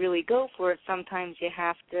dream and to really go for it, sometimes you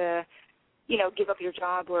have to, give up your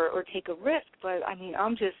job or take a risk. But,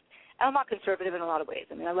 I'm not conservative in a lot of ways.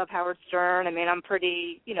 I love Howard Stern. I'm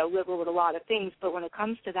pretty, liberal with a lot of things. But when it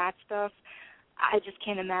comes to that stuff, I just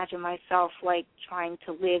can't imagine myself, trying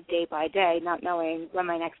to live day by day, not knowing when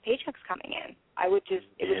my next paycheck's coming in. It would just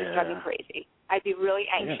drive me crazy. I'd be really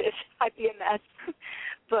anxious. Yeah. I'd be a mess.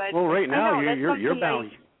 But well, right now, you're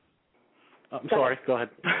bound. I'm sorry. Go ahead.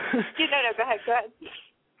 No, go ahead.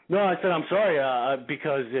 No, I said I'm sorry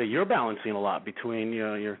because you're balancing a lot between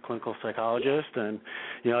your clinical psychologist and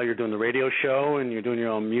you're doing the radio show and you're doing your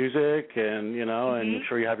own music and and I'm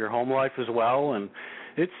sure you have your home life as well, and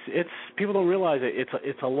it's people don't realize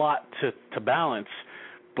it's a lot to balance,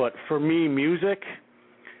 but for me, music,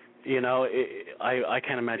 I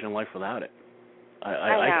can't imagine life without it.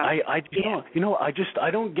 I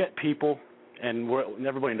don't get people, and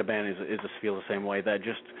everybody in the band is feel the same way. That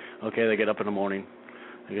just they get up in the morning,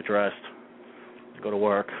 they get dressed, they go to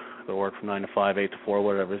work from 9 to 5, 8 to 4,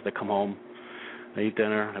 whatever it is. They come home, they eat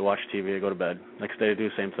dinner, they watch TV, they go to bed. Next day they do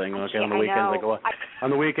the same thing. Okay, on the weekends they go on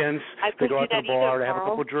the weekends they go out to the bar, they have a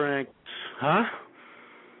couple drinks. Huh?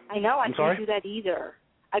 I know. I couldn't do that either.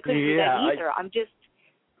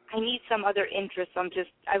 I need some other interest.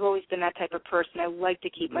 I've always been that type of person. I like to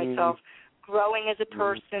keep myself growing as a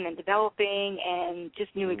person and developing and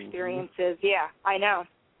just new experiences. Yeah, I know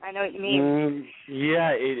what you mean.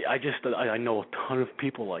 I know a ton of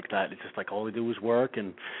people like that. It's just like all they do is work,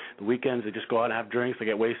 and the weekends they just go out and have drinks. They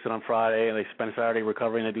get wasted on Friday, and they spend Saturday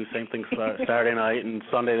recovering. They do the same thing Saturday night, and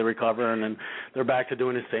Sunday they recover, and then they're back to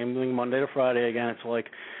doing the same thing Monday to Friday again. It's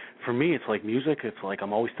like, for me, it's like music. It's like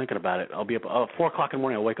I'm always thinking about it. I'll be up 4 o'clock in the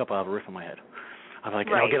morning. I'll wake up. I'll have a riff in my head. I'm like,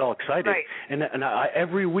 and I'll get all excited. Right. And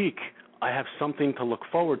every week I have something to look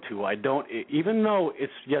forward to. I don't, even though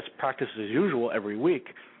it's practice as usual every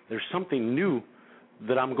week. There's something new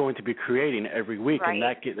that I'm going to be creating every week, and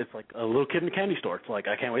it's like a little kid in a candy store. It's like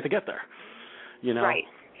I can't wait to get there,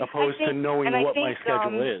 opposed to knowing what my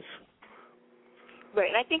schedule is. Right,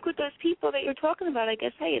 and I think with those people that you're talking about, I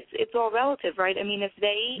guess, hey, it's all relative, right? I mean, if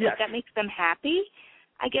that makes them happy,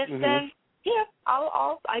 I guess then,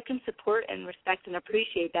 I can support and respect and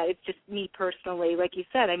appreciate that. It's just me personally, like you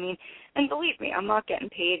said. I mean, and believe me, I'm not getting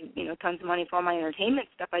paid, tons of money for all my entertainment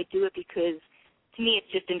stuff. I do it because, to me,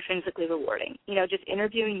 it's just intrinsically rewarding. Just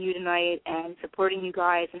interviewing you tonight and supporting you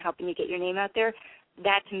guys and helping you get your name out there,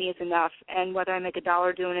 that to me is enough. And whether I make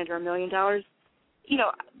 $1 doing it or $1 million, I'd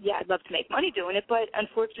love to make money doing it, but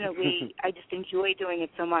unfortunately, I just enjoy doing it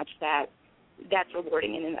so much that that's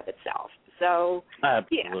rewarding in and of itself. So,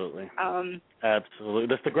 absolutely, absolutely.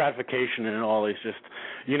 That's the gratification in it all. Is just,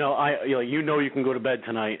 you can go to bed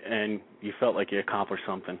tonight and you felt like you accomplished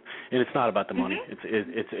something, and it's not about the money.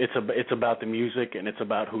 It's about the music, and it's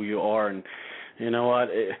about who you are. And you know what?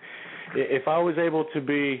 If I was able to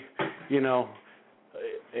be,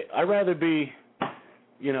 I'd rather be,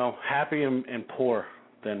 happy and poor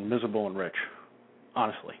than miserable and rich.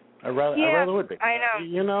 Honestly. I rather would be. I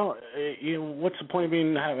know. What's the point of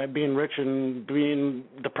being rich and being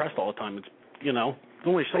depressed all the time? It's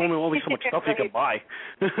only so much stuff you can buy.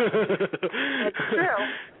 That's true.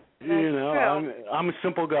 That's true. I'm a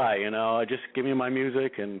simple guy. I just give me my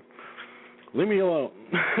music and leave me alone.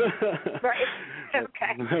 Right.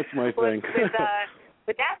 Okay. That's my thing.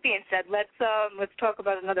 With that being said, let's talk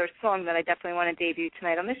about another song that I definitely want to debut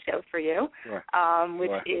tonight on the show for you,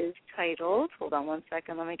 which is titled, hold on one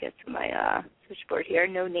second, let me get to my switchboard here,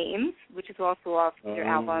 No Names, which is also off your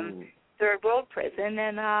album, Third World Prison.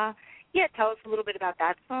 And, tell us a little bit about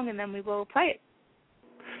that song, and then we will play it.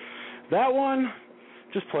 That one,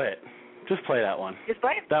 just play it. Just play that one. Just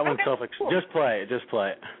play it? That one's cool. Just play it.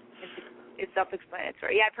 It's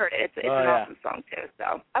self-explanatory. Yeah, I've heard it. It's an awesome song, too.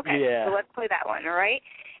 So, so let's play that one, all right?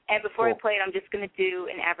 And before I play it, I'm just going to do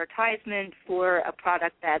an advertisement for a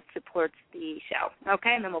product that supports the show,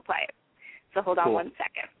 okay? And then we'll play it. So hold on 1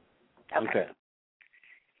 second. Okay.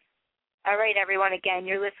 All right, everyone. Again,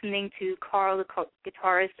 you're listening to Carl, the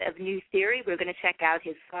guitarist of New Theory. We're going to check out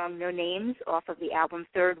his song No Names off of the album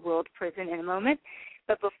Third World Prison in a moment.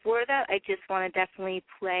 But before that, I just want to definitely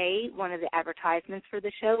play one of the advertisements for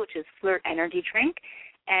the show, which is Flirt Energy Drink.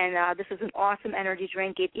 And this is an awesome energy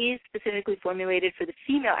drink. It is specifically formulated for the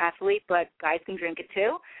female athlete, but guys can drink it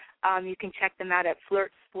too. You can check them out at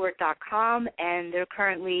flirtsport.com, and they're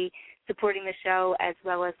currently supporting the show, as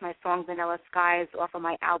well as my song Vanilla Skies off of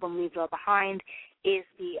my album Leave It All Behind is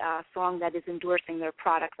the song that is endorsing their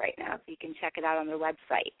product right now. So you can check it out on their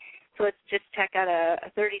website. So let's just check out a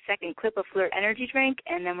 30-second clip of Flirt Energy Drink,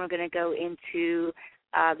 and then we're going to go into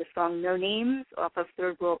the song No Names off of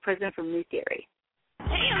Third World Prison from New Theory.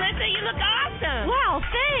 Hey, Alyssa, you look awesome. Wow,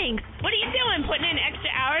 thanks. What are you doing, putting in extra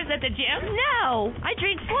hours at the gym? No, I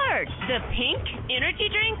drink Flirt, the pink energy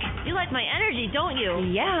drink. You like my energy, don't you?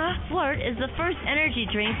 Yeah, Flirt is the first energy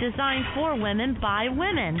drink designed for women by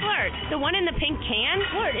women. Flirt, the one in the pink can?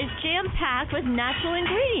 Flirt is jam-packed with natural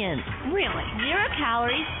ingredients. Really? 0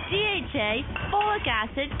 calories, DHA, folic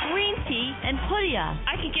acid, green tea, and pudia.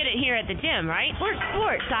 I could get it here at the gym, right?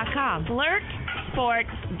 FlirtSport.com.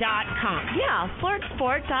 FlirtSport.com. Yeah,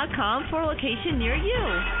 FlirtSport.com for a location near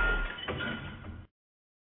you.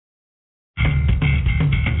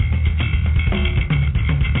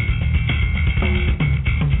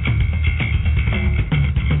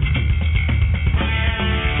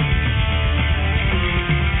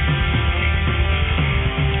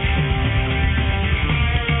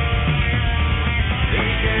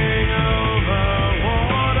 Thinking over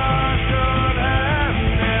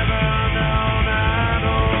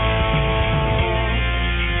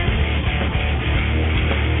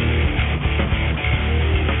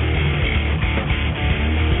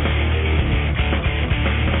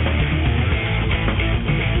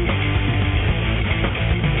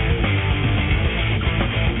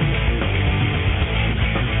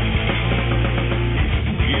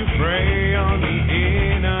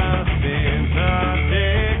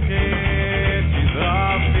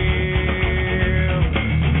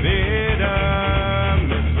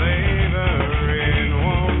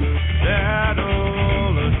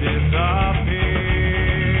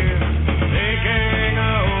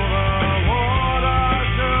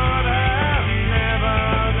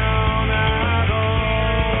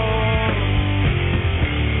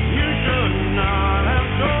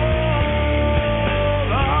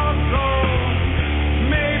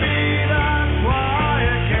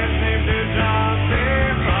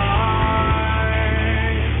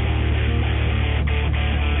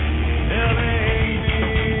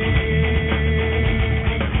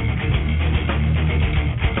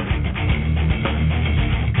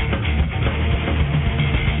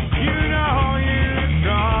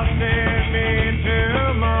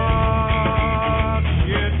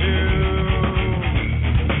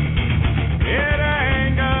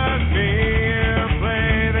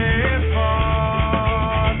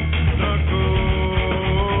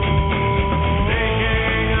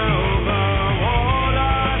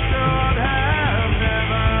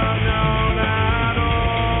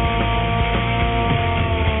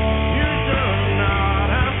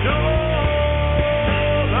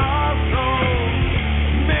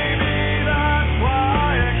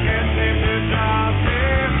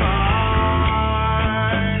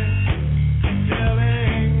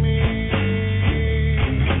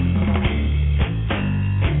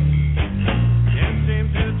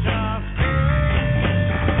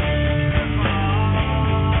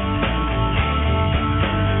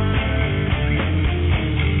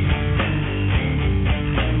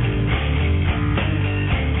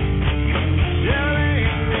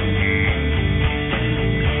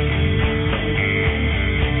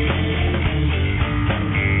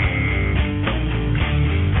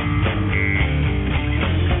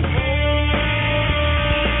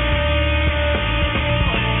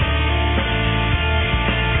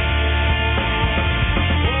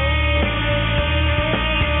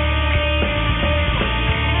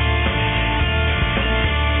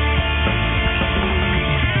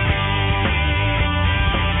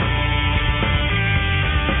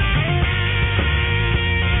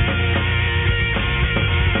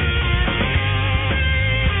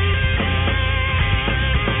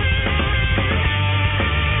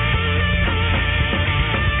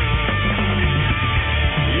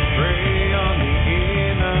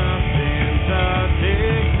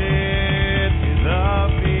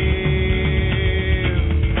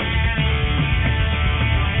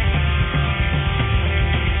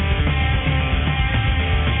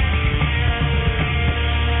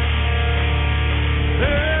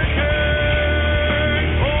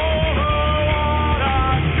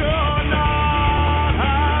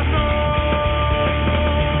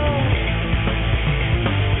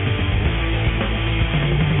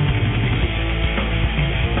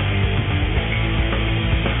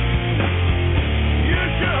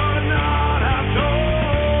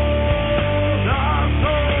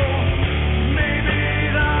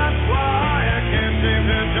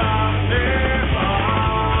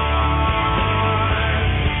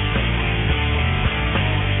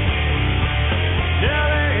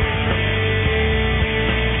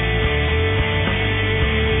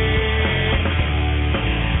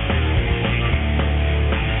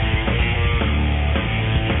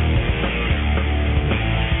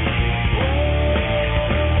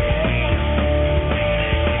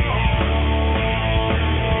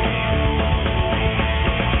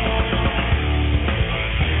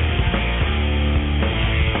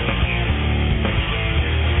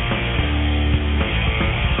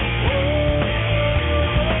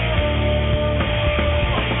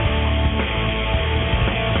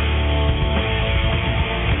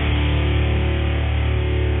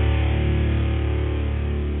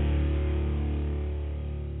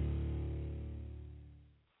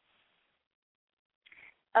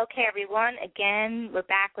Okay, everyone. Again, we're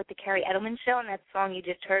back with the Kerri Edelmans Show, and that song you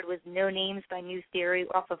just heard was No Names by New Theory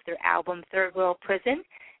off of their album Third World Prison.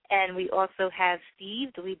 And we also have Steve,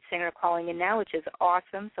 the lead singer, calling in now, which is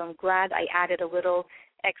awesome. So I'm glad I added a little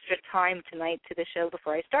extra time tonight to the show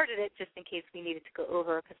before I started it, just in case we needed to go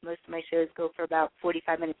over, because most of my shows go for about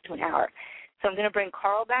 45 minutes to an hour. So I'm going to bring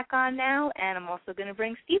Carl back on now, and I'm also going to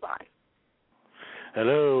bring Steve on.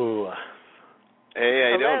 Hello. Hey,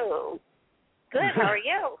 how you doing? Hello. Good. How are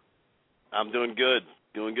you? I'm doing good.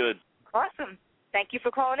 Doing good. Awesome. Thank you for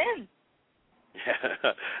calling in.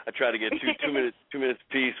 Yeah, I try to get two minutes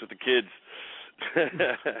apiece with the kids.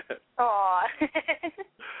 Aw.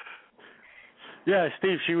 Yeah,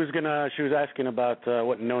 Steve, she was asking about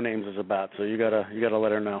what No Names is about, so you gotta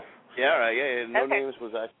let her know. Yeah, all right. Yeah. No Okay. Names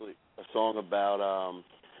was actually a song about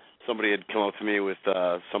somebody had come up to me with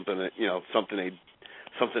something that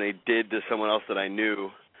something they did to someone else that I knew,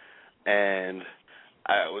 and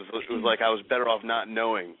it was like I was better off not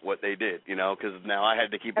knowing what they did, because now I had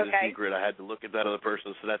to keep it a secret. I had to look at that other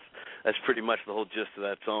person, so that's pretty much the whole gist of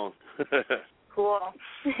that song. Cool.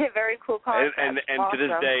 Very cool concept. And awesome. to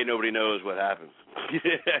this day, nobody knows what happened.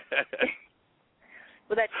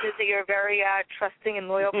 Well, that shows that you're a very trusting and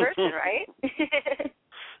loyal person, right?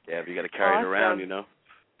 Yeah, but you got to carry it around,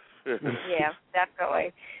 Yeah,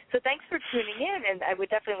 definitely. So thanks for tuning in, and I would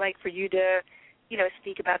definitely like for you to,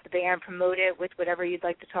 speak about the band, promote it with whatever you'd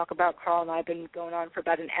like to talk about. Carl and I have been going on for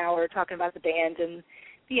about an hour talking about the band and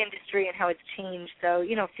the industry and how it's changed. So,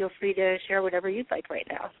 feel free to share whatever you'd like right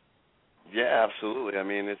now. Yeah, absolutely. I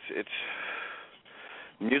mean, it's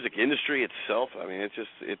music industry itself. I mean,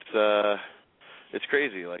 it's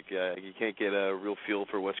crazy. Like you can't get a real feel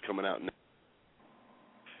for what's coming out now.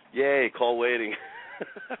 Yay, call waiting.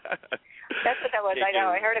 That's what that was. I know.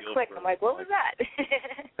 I heard it click. I'm like, what was that?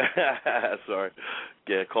 Sorry.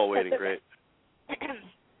 Yeah, call waiting. Great.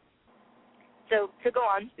 So go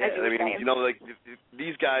on. Yeah, I mean, like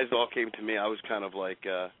these guys all came to me. I was kind of like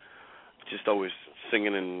just always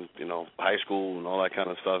singing in high school and all that kind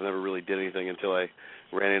of stuff. Never really did anything until I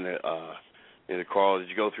ran into Carl. Did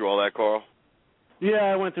you go through all that, Carl?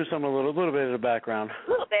 Yeah, I went through a little bit of the background.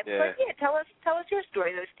 A little bit, yeah. But tell us your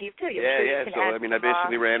story though, Steve, too. So I mean, I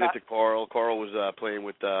basically ran into Carl. Carl was playing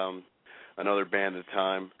with another band at the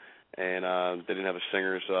time, and they didn't have a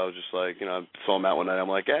singer, so I was just like, I saw him out one night. I'm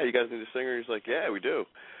like, yeah, you guys need a singer? He's like, yeah, we do.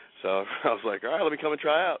 So I was like, all right, let me come and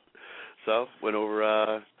try out. So went over.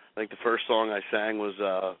 I think the first song I sang was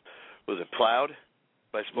it Plowed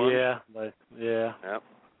by Sponge? Yeah. Yep.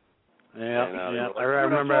 Yeah. And, yeah. I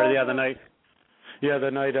remember the other night. Yeah,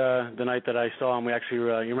 the night that I saw him, we actually,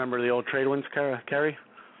 you remember the old Trade Winds, Kerri,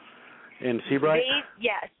 in Seabright?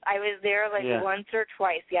 Yes, I was there once or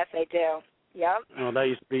twice. Yes, I do. Yep. Well, that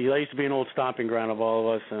used to be an old stomping ground of all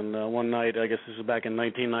of us. And one night, I guess this was back in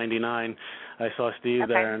 1999, I saw Steve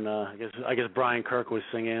there, and I guess Brian Kirk was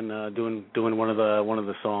singing, doing one of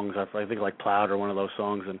the songs. I think like Plowed or one of those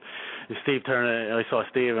songs. And Steve turned. I saw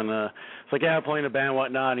Steve, and it's like, yeah, I'm playing a band,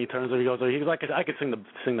 whatnot. And he turns and he goes, I could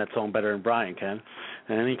sing that song better than Brian can.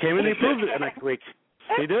 And he came in and he proved it the next week.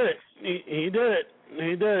 He did it. He did it.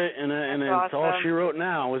 He did it. And it's all she wrote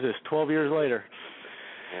now. Was this 12 years later?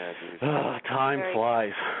 Yeah, time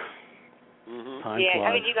flies. Mm-hmm. Time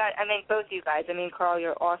flies. Both you guys. Carl,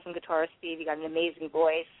 you're an awesome guitarist. Steve, you got an amazing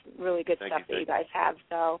voice. Really good stuff that you guys have.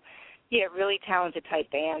 So, yeah, really talented, tight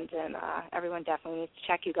band, and everyone definitely needs to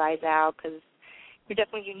check you guys out because you're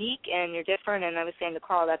definitely unique and you're different. And I was saying to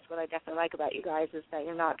Carl, that's what I definitely like about you guys is that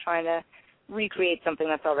you're not trying to recreate something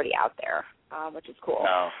that's already out there, which is cool.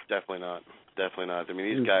 No, definitely not. Definitely not. I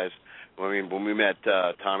mean, these guys. When we met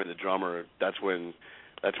Tommy the drummer, that's when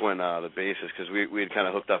the bassist, because we had kind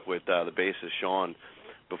of hooked up with the bassist Sean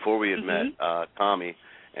before we had met Tommy,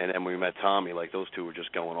 and then when we met Tommy, like those two were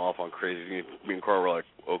just going off on crazy. Me and Carl were like,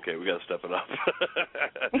 okay, we got to step it up.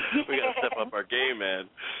 We got to step up our game, man.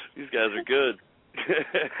 These guys are good.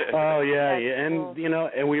 Oh yeah, and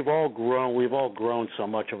and we've all grown so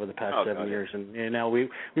much over the past 7 years, and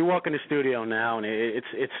we walk in the studio now, and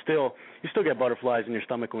it's still, you still get butterflies in your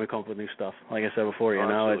stomach when we come up with new stuff. Like I said before,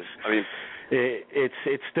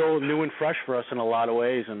 it's still new and fresh for us in a lot of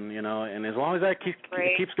ways, and and as long as that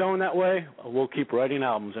keeps going that way, we'll keep writing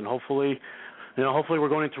albums, and hopefully we're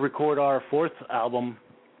going to record our fourth album.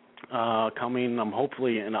 Coming,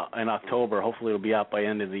 hopefully in October. Hopefully it'll be out by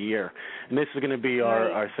end of the year. And this is going to be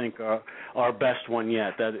our best one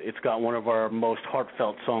yet. That it's got one of our most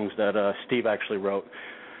heartfelt songs that Steve actually wrote,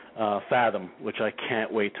 Fathom, which I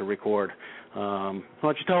can't wait to record. Why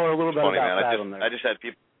don't you tell her a little bit about Fathom there?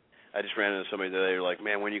 I just ran into somebody today. They're like,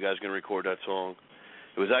 man, when are you guys going to record that song?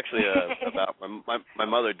 It was actually about my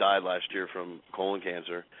mother died last year from colon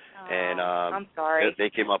cancer, and I'm sorry. They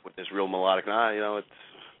came up with this real melodic.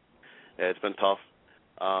 It's been tough,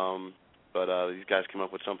 but these guys came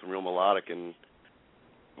up with something real melodic, and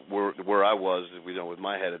where I was, with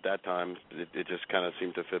my head at that time, it just kind of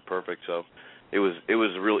seemed to fit perfect. So it was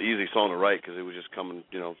a real easy song to write because it was just coming,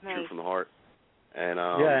 true from the heart. And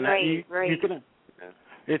you can.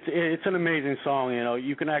 It's an amazing song.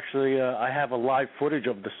 You can actually. I have a live footage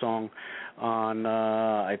of the song on.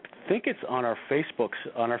 I think it's on our Facebook.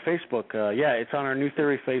 It's on our New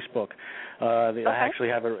Theory Facebook. I actually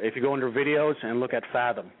have it. If you go under videos and look at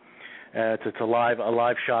Fathom, it's a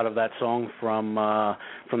live shot of that song from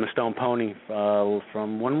the Stone Pony.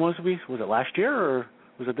 From when was we? Was it last year or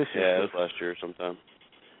was it this year? Yeah, it was last year sometime.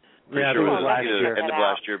 Yeah, I think it was last year. End of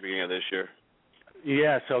last year, beginning of this year.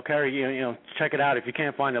 Yeah, so Kerri, check it out. If you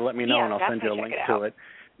can't find it, let me know and I'll send you a link to it.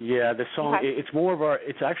 Yeah, the song it's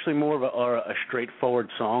actually more of a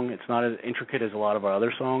straightforward song. It's not as intricate as a lot of our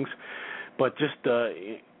other songs, but just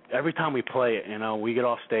every time we play it, we get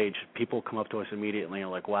off stage, people come up to us immediately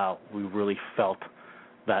and like, wow, we really felt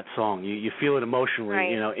that song. You feel it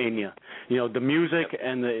emotionally, in you. The music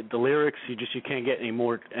and the lyrics, you can't get any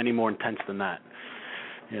more intense than that.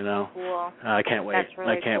 Cool. I can't wait. That's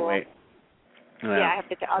really I can't cool. wait. Yeah,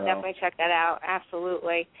 I'll definitely check that out.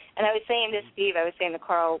 Absolutely. And I was saying to Steve, to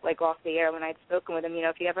Carl, off the air when I'd spoken with him,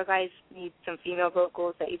 if you ever guys need some female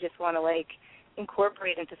vocals that you just want to,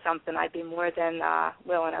 incorporate into something, I'd be more than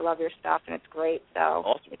willing. I love your stuff, and it's great. So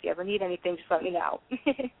awesome. If you ever need anything, just let me know.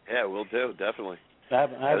 Yeah, we'll do, definitely.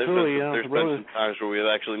 Absolutely. There's been some times where we've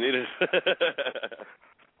actually needed it.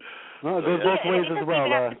 Well, it goes both ways as well,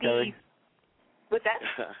 Kerri. What's that?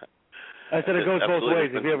 I said it goes both ways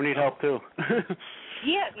if you ever need help, too.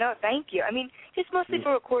 Yeah, no, thank you. Just mostly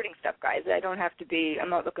for recording stuff, guys. I'm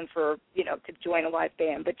not looking for, to join a live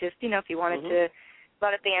band, but just, if you wanted to, a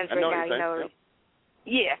lot of bands right now,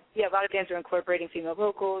 a lot of bands are incorporating female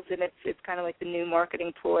vocals, and it's kind of like the new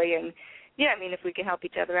marketing ploy, and, if we can help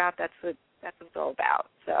each other out, that's what it's all about,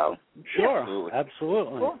 so. Sure,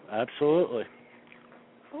 absolutely. Cool. Absolutely.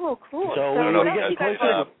 Cool. So I don't know if you guys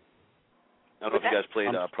played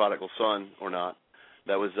closer? Prodigal Son or not.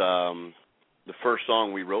 That was the first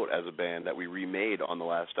song we wrote as a band that we remade on the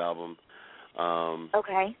last album.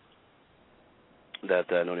 Okay.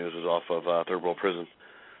 That Noni was off of Third World Prison.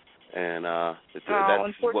 And that's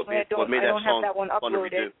unfortunately, what made I don't that song have that one fun to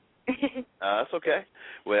redo. uploaded. That's okay.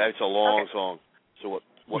 Well, it's a long song. So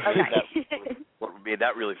what made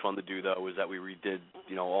that really fun to do, though, was that we redid,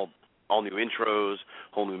 all new intros,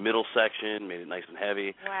 whole new middle section, made it nice and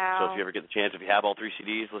heavy. Wow. So if you ever get the chance, if you have all 3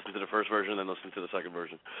 CDs, listen to the first version, then listen to the second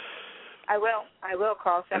version. I will,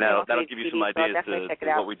 Carl. And that'll give you some ideas to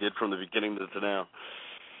what we did from the beginning to now.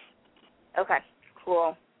 Okay,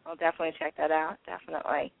 cool. I'll definitely check that out,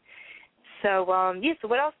 definitely. So, so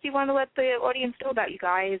what else do you want to let the audience know about you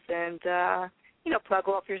guys and, plug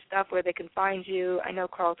off your stuff where they can find you? I know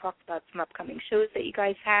Carl talked about some upcoming shows that you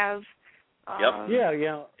guys have. Yep. Yeah,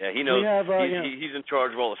 he knows. He's in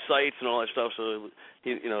charge of all the sites and all that stuff. So,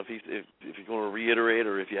 if you want to reiterate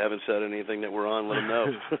or if you haven't said anything that we're on, let him know.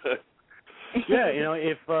 Yeah,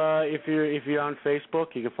 if you're on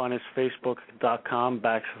Facebook, you can find us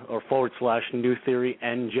facebook.com/New Theory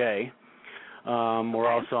NJ.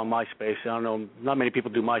 We're also on MySpace. I don't know, not many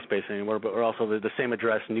people do MySpace anymore, but we're also the same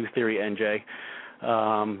address, New Theory NJ.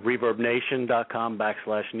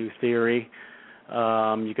 ReverbNation.com/New Theory.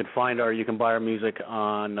 You can buy our music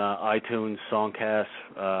on iTunes,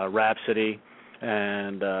 Songcast, Rhapsody,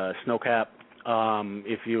 and Snowcap.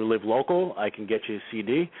 If you live local, I can get you a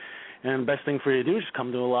CD. And the best thing for you to do is just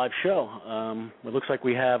come to a live show. It looks like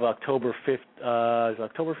we have October 5th. Is it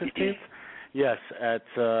October 15th? Yes, at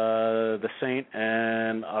the Saint,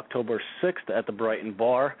 and October 6th at the Brighton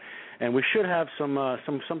Bar. And we should have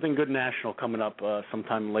something good national coming up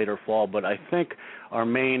sometime later fall. But I think our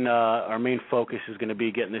main focus is going to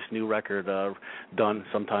be getting this new record done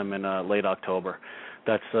sometime in late October.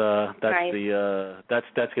 That's going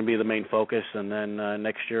to be the main focus, and then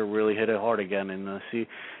next year really hit it hard again and see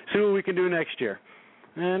what we can do next year.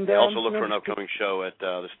 And also look for an upcoming show at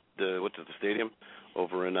the stadium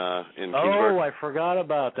over in Kingsburg. Oh, I forgot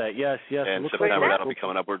about that. Yes. And September that'll be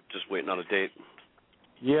coming up. We're just waiting on a date.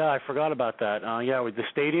 Yeah, I forgot about that. With the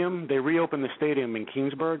stadium, they reopened the stadium in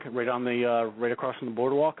Kingsburg, right across from the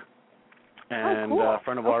boardwalk. And cool. A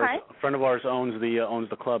friend of ours owns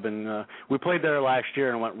the club, and we played there last year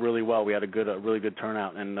and it went really well. We had a really good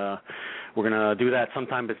turnout, and we're gonna do that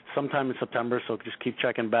sometime in September. So just keep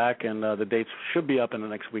checking back, and the dates should be up in the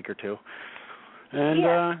next week or two. And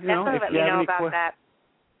definitely if let you me have know any about that.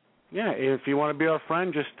 Yeah, if you want to be our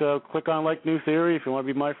friend, just click on Like New Theory. If you want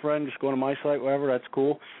to be my friend, just go to my site, whatever. That's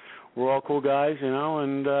cool. We're all cool guys,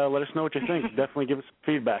 and let us know what you think. Definitely give us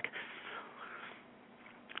feedback.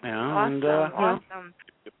 Awesome.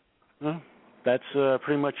 That's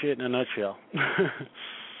pretty much it in a nutshell.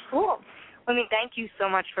 Cool. I mean, thank you so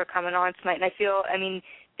much for coming on tonight. And I feel,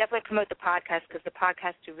 definitely promote the podcast because the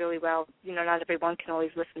podcasts do really well. Not everyone can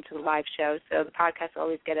always listen to the live show, so the podcasts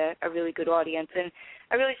always get a really good audience. And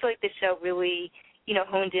I really feel like this show really,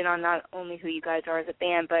 honed in on not only who you guys are as a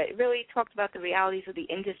band, but it really talked about the realities of the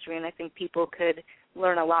industry, and I think people could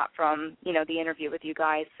learn a lot from, the interview with you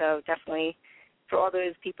guys. So definitely for all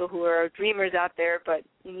those people who are dreamers out there, but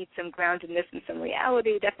you need some groundedness and some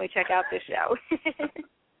reality, definitely check out this show.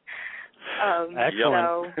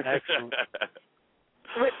 Excellent. Excellent.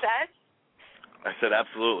 What's that? I said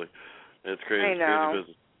absolutely. It's crazy. I know. It's crazy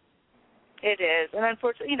business. It is. And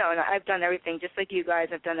unfortunately, and I've done everything, just like you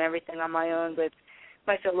guys. I've done everything on my own with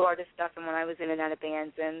my solo artist stuff and when I was in and out of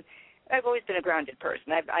bands. And I've always been a grounded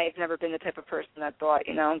person. I've never been the type of person that thought,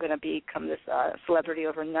 I'm going to become this celebrity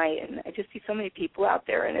overnight. And I just see so many people out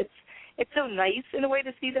there, and it's so nice in a way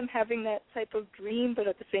to see them having that type of dream, but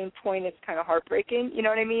at the same point, it's kind of heartbreaking. You know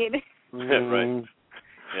what I mean? Right.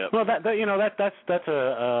 Yep. Well, that's an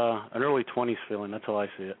early 20s feeling. That's how I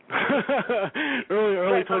see it.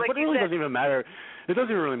 early 20s, but it really doesn't even matter. It doesn't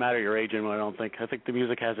even really matter your age anymore, I don't think. I think the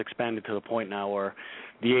music has expanded to the point now where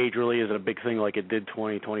the age really isn't a big thing like it did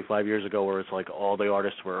 20, 25 years ago, where it's like all the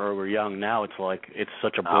artists were young. Now it's like it's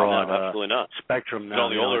such a broad spectrum now.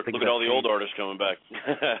 Look at all the old artists coming back.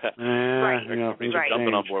 Right. Things are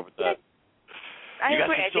jumping on board with that. I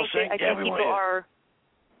agree. I think people are.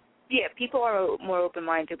 Yeah, people are more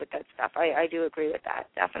open-minded with that stuff. I do agree with that,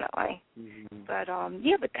 definitely. Mm-hmm. But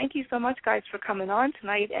thank you so much, guys, for coming on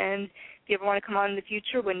tonight. And if you ever want to come on in the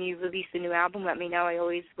future when you release a new album, let me know. I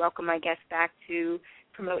always welcome my guests back to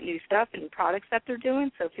promote new stuff and new products that they're doing,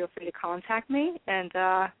 so feel free to contact me. And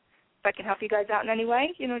if I can help you guys out in any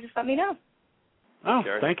way, just let me know. Oh,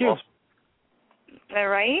 thank you. Awesome. All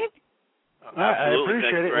right? I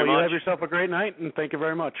appreciate it. Well, you have yourself a great night, and thank you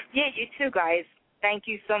very much. Yeah, you too, guys. Thank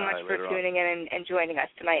you so much for tuning in and joining us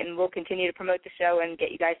tonight, and we'll continue to promote the show and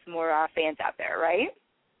get you guys some more fans out there, right?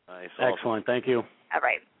 Nice. Excellent. Thank you. All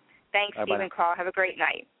right. Thanks, Steve and Carl. Have a great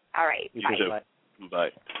night. All right. You too. Bye.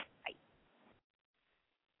 Bye.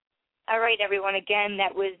 All right, everyone. Again,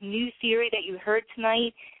 that was New Theory that you heard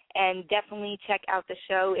tonight, and definitely check out the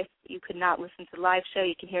show. If you could not listen to the live show,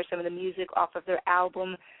 you can hear some of the music off of their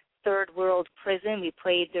album, Third World Prison. We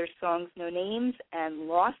played their songs No Names and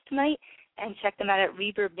Lost tonight. And check them out at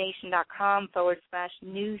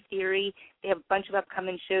reverbnation.com/New Theory. They have a bunch of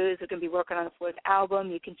upcoming shows. They're going to be working on a fourth album.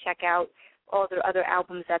 You can check out all their other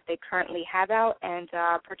albums that they currently have out and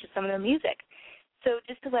purchase some of their music. So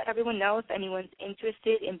just to let everyone know, if anyone's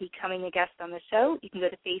interested in becoming a guest on the show, you can go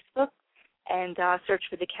to Facebook and search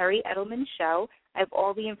for The Kerri Edelmans Show. I have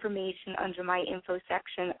all the information under my info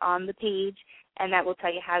section on the page, and that will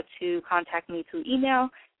tell you how to contact me through email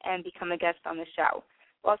and become a guest on the show.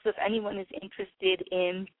 Also, if anyone is interested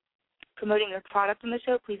in promoting their product on the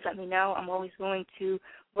show, please let me know. I'm always willing to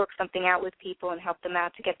work something out with people and help them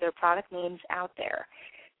out to get their product names out there.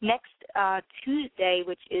 Next Tuesday,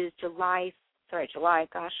 which is July, it's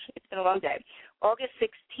been a long day. August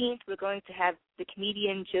 16th, we're going to have the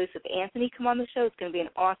comedian Joseph Anthony come on the show. It's going to be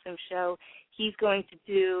an awesome show. He's going to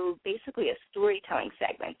do basically a storytelling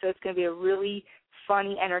segment. So it's going to be a really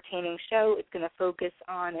funny, entertaining show. It's going to focus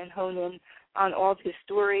on and hone in on all of his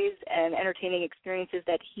stories and entertaining experiences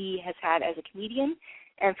that he has had as a comedian.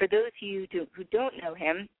 And for those of you who don't know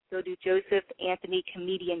him, go to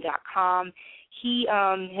josephanthonycomedian.com. He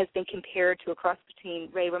has been compared to a cross between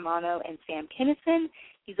Ray Romano and Sam Kinison.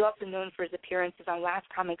 He's also known for his appearances on Last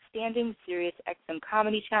Comic Standing, Sirius XM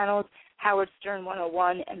comedy channels, Howard Stern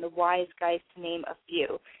 101, and The Wise Guys, to name a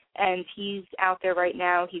few. And he's out there right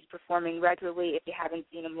now. He's performing regularly. If you haven't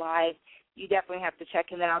seen him live, you definitely have to check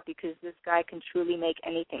him out because this guy can truly make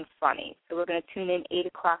anything funny. So we're going to tune in 8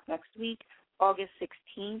 o'clock next week, August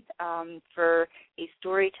 16th, for a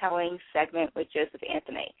storytelling segment with Joseph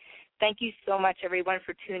Anthony. Thank you so much, everyone,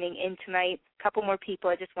 for tuning in tonight. A couple more people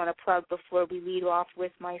I just want to plug before we lead off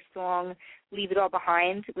with my song, Leave It All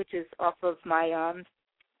Behind, which is off of my,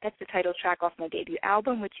 that's the title track off my debut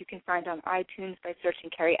album, which you can find on iTunes by searching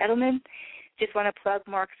Kerri Edelman. Just want to plug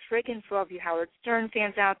Mark Srigan for all of you Howard Stern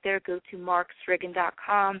fans out there. Go to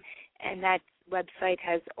marksrigan.com, and that's website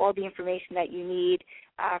has all the information that you need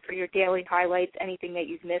for your daily highlights, anything that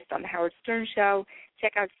you've missed on the Howard Stern Show.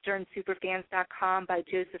 Check out SternSuperfans.com by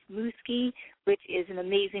Joseph Musky, which is an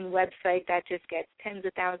amazing website that just gets tens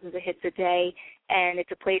of thousands of hits a day, and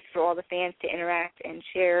it's a place for all the fans to interact and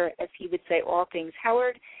share, as he would say, all things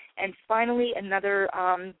Howard. And finally, another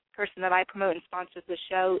person that I promote and sponsors the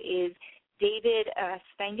show is David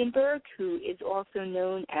Spangenberg, who is also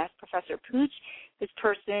known as Professor Pooch. This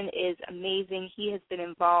person is amazing. He has been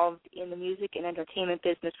involved in the music and entertainment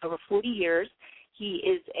business for over 40 years. He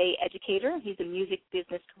is an educator. He's a music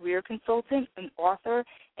business career consultant, an author,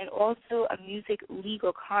 and also a music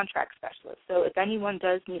legal contract specialist. So if anyone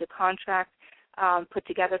does need a contract put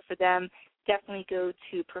together for them, definitely go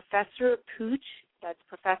to Professor Pooch. That's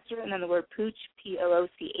Professor, and then the word Pooch,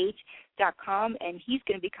 POOCH.com, and he's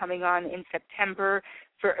going to be coming on in September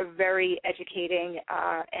for a very educating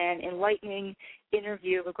and enlightening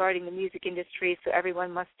interview regarding the music industry, so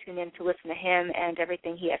everyone must tune in to listen to him and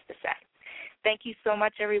everything he has to say. Thank you so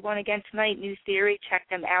much, everyone, again tonight. New Theory, check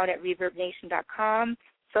them out at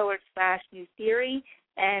ReverbNation.com/New Theory,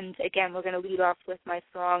 and again, we're going to lead off with my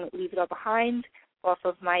song, Leave It All Behind, off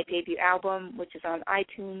of my debut album, which is on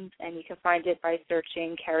iTunes, and you can find it by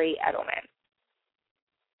searching Kerri Edelman.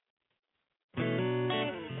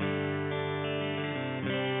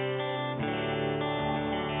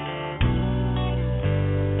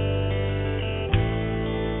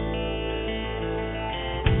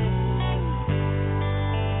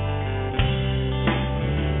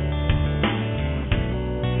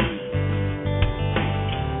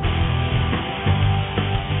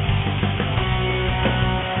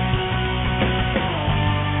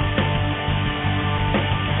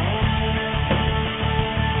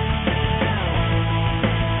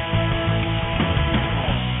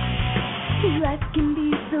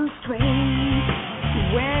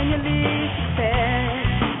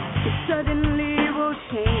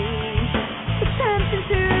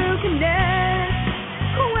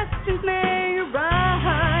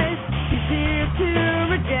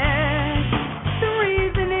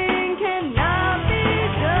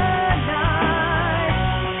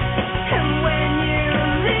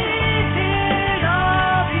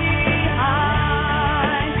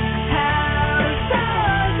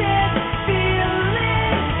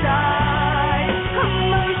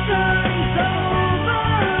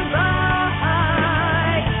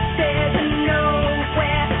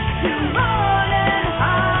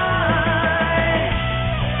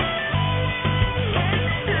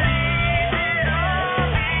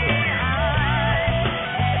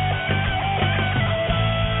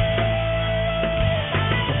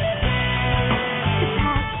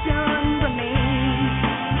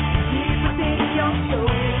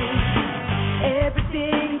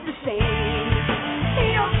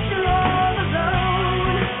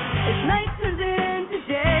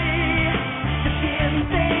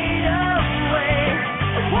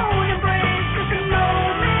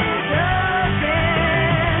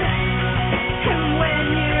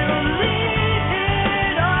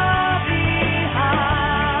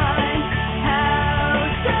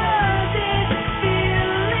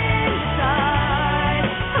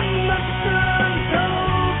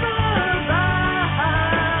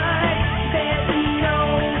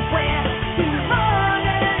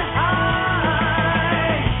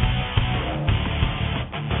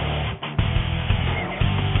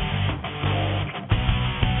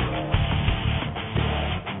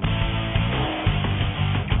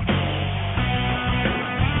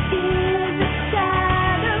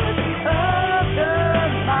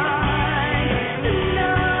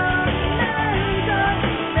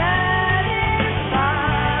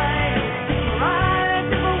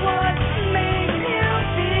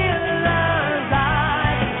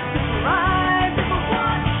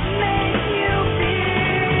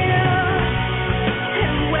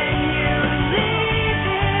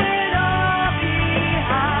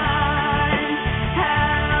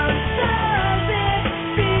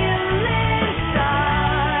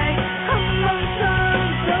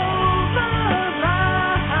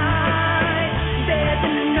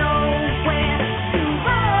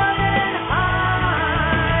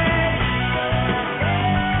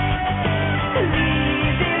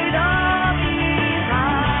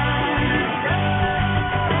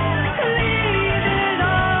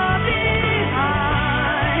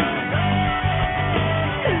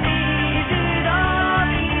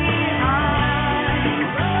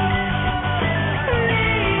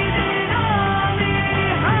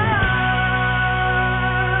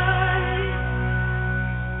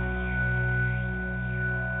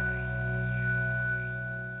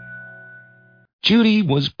 Judy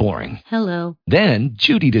was boring. Hello. Then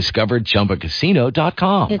Judy discovered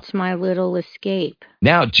ChumbaCasino.com. It's my little escape.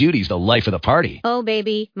 Now Judy's the life of the party. Oh,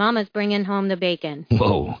 baby, mama's bringing home the bacon.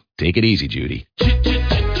 Whoa, take it easy, Judy.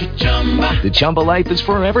 The Chumba life is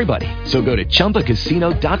for everybody. So go to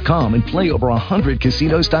ChumbaCasino.com and play over 100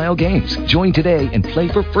 casino-style games. Join today and play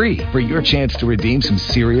for free for your chance to redeem some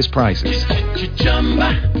serious prizes.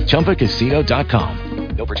 ChumbaCasino.com.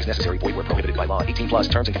 No purchase necessary. Void where prohibited by law. 18+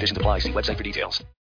 terms and conditions apply. See website for details.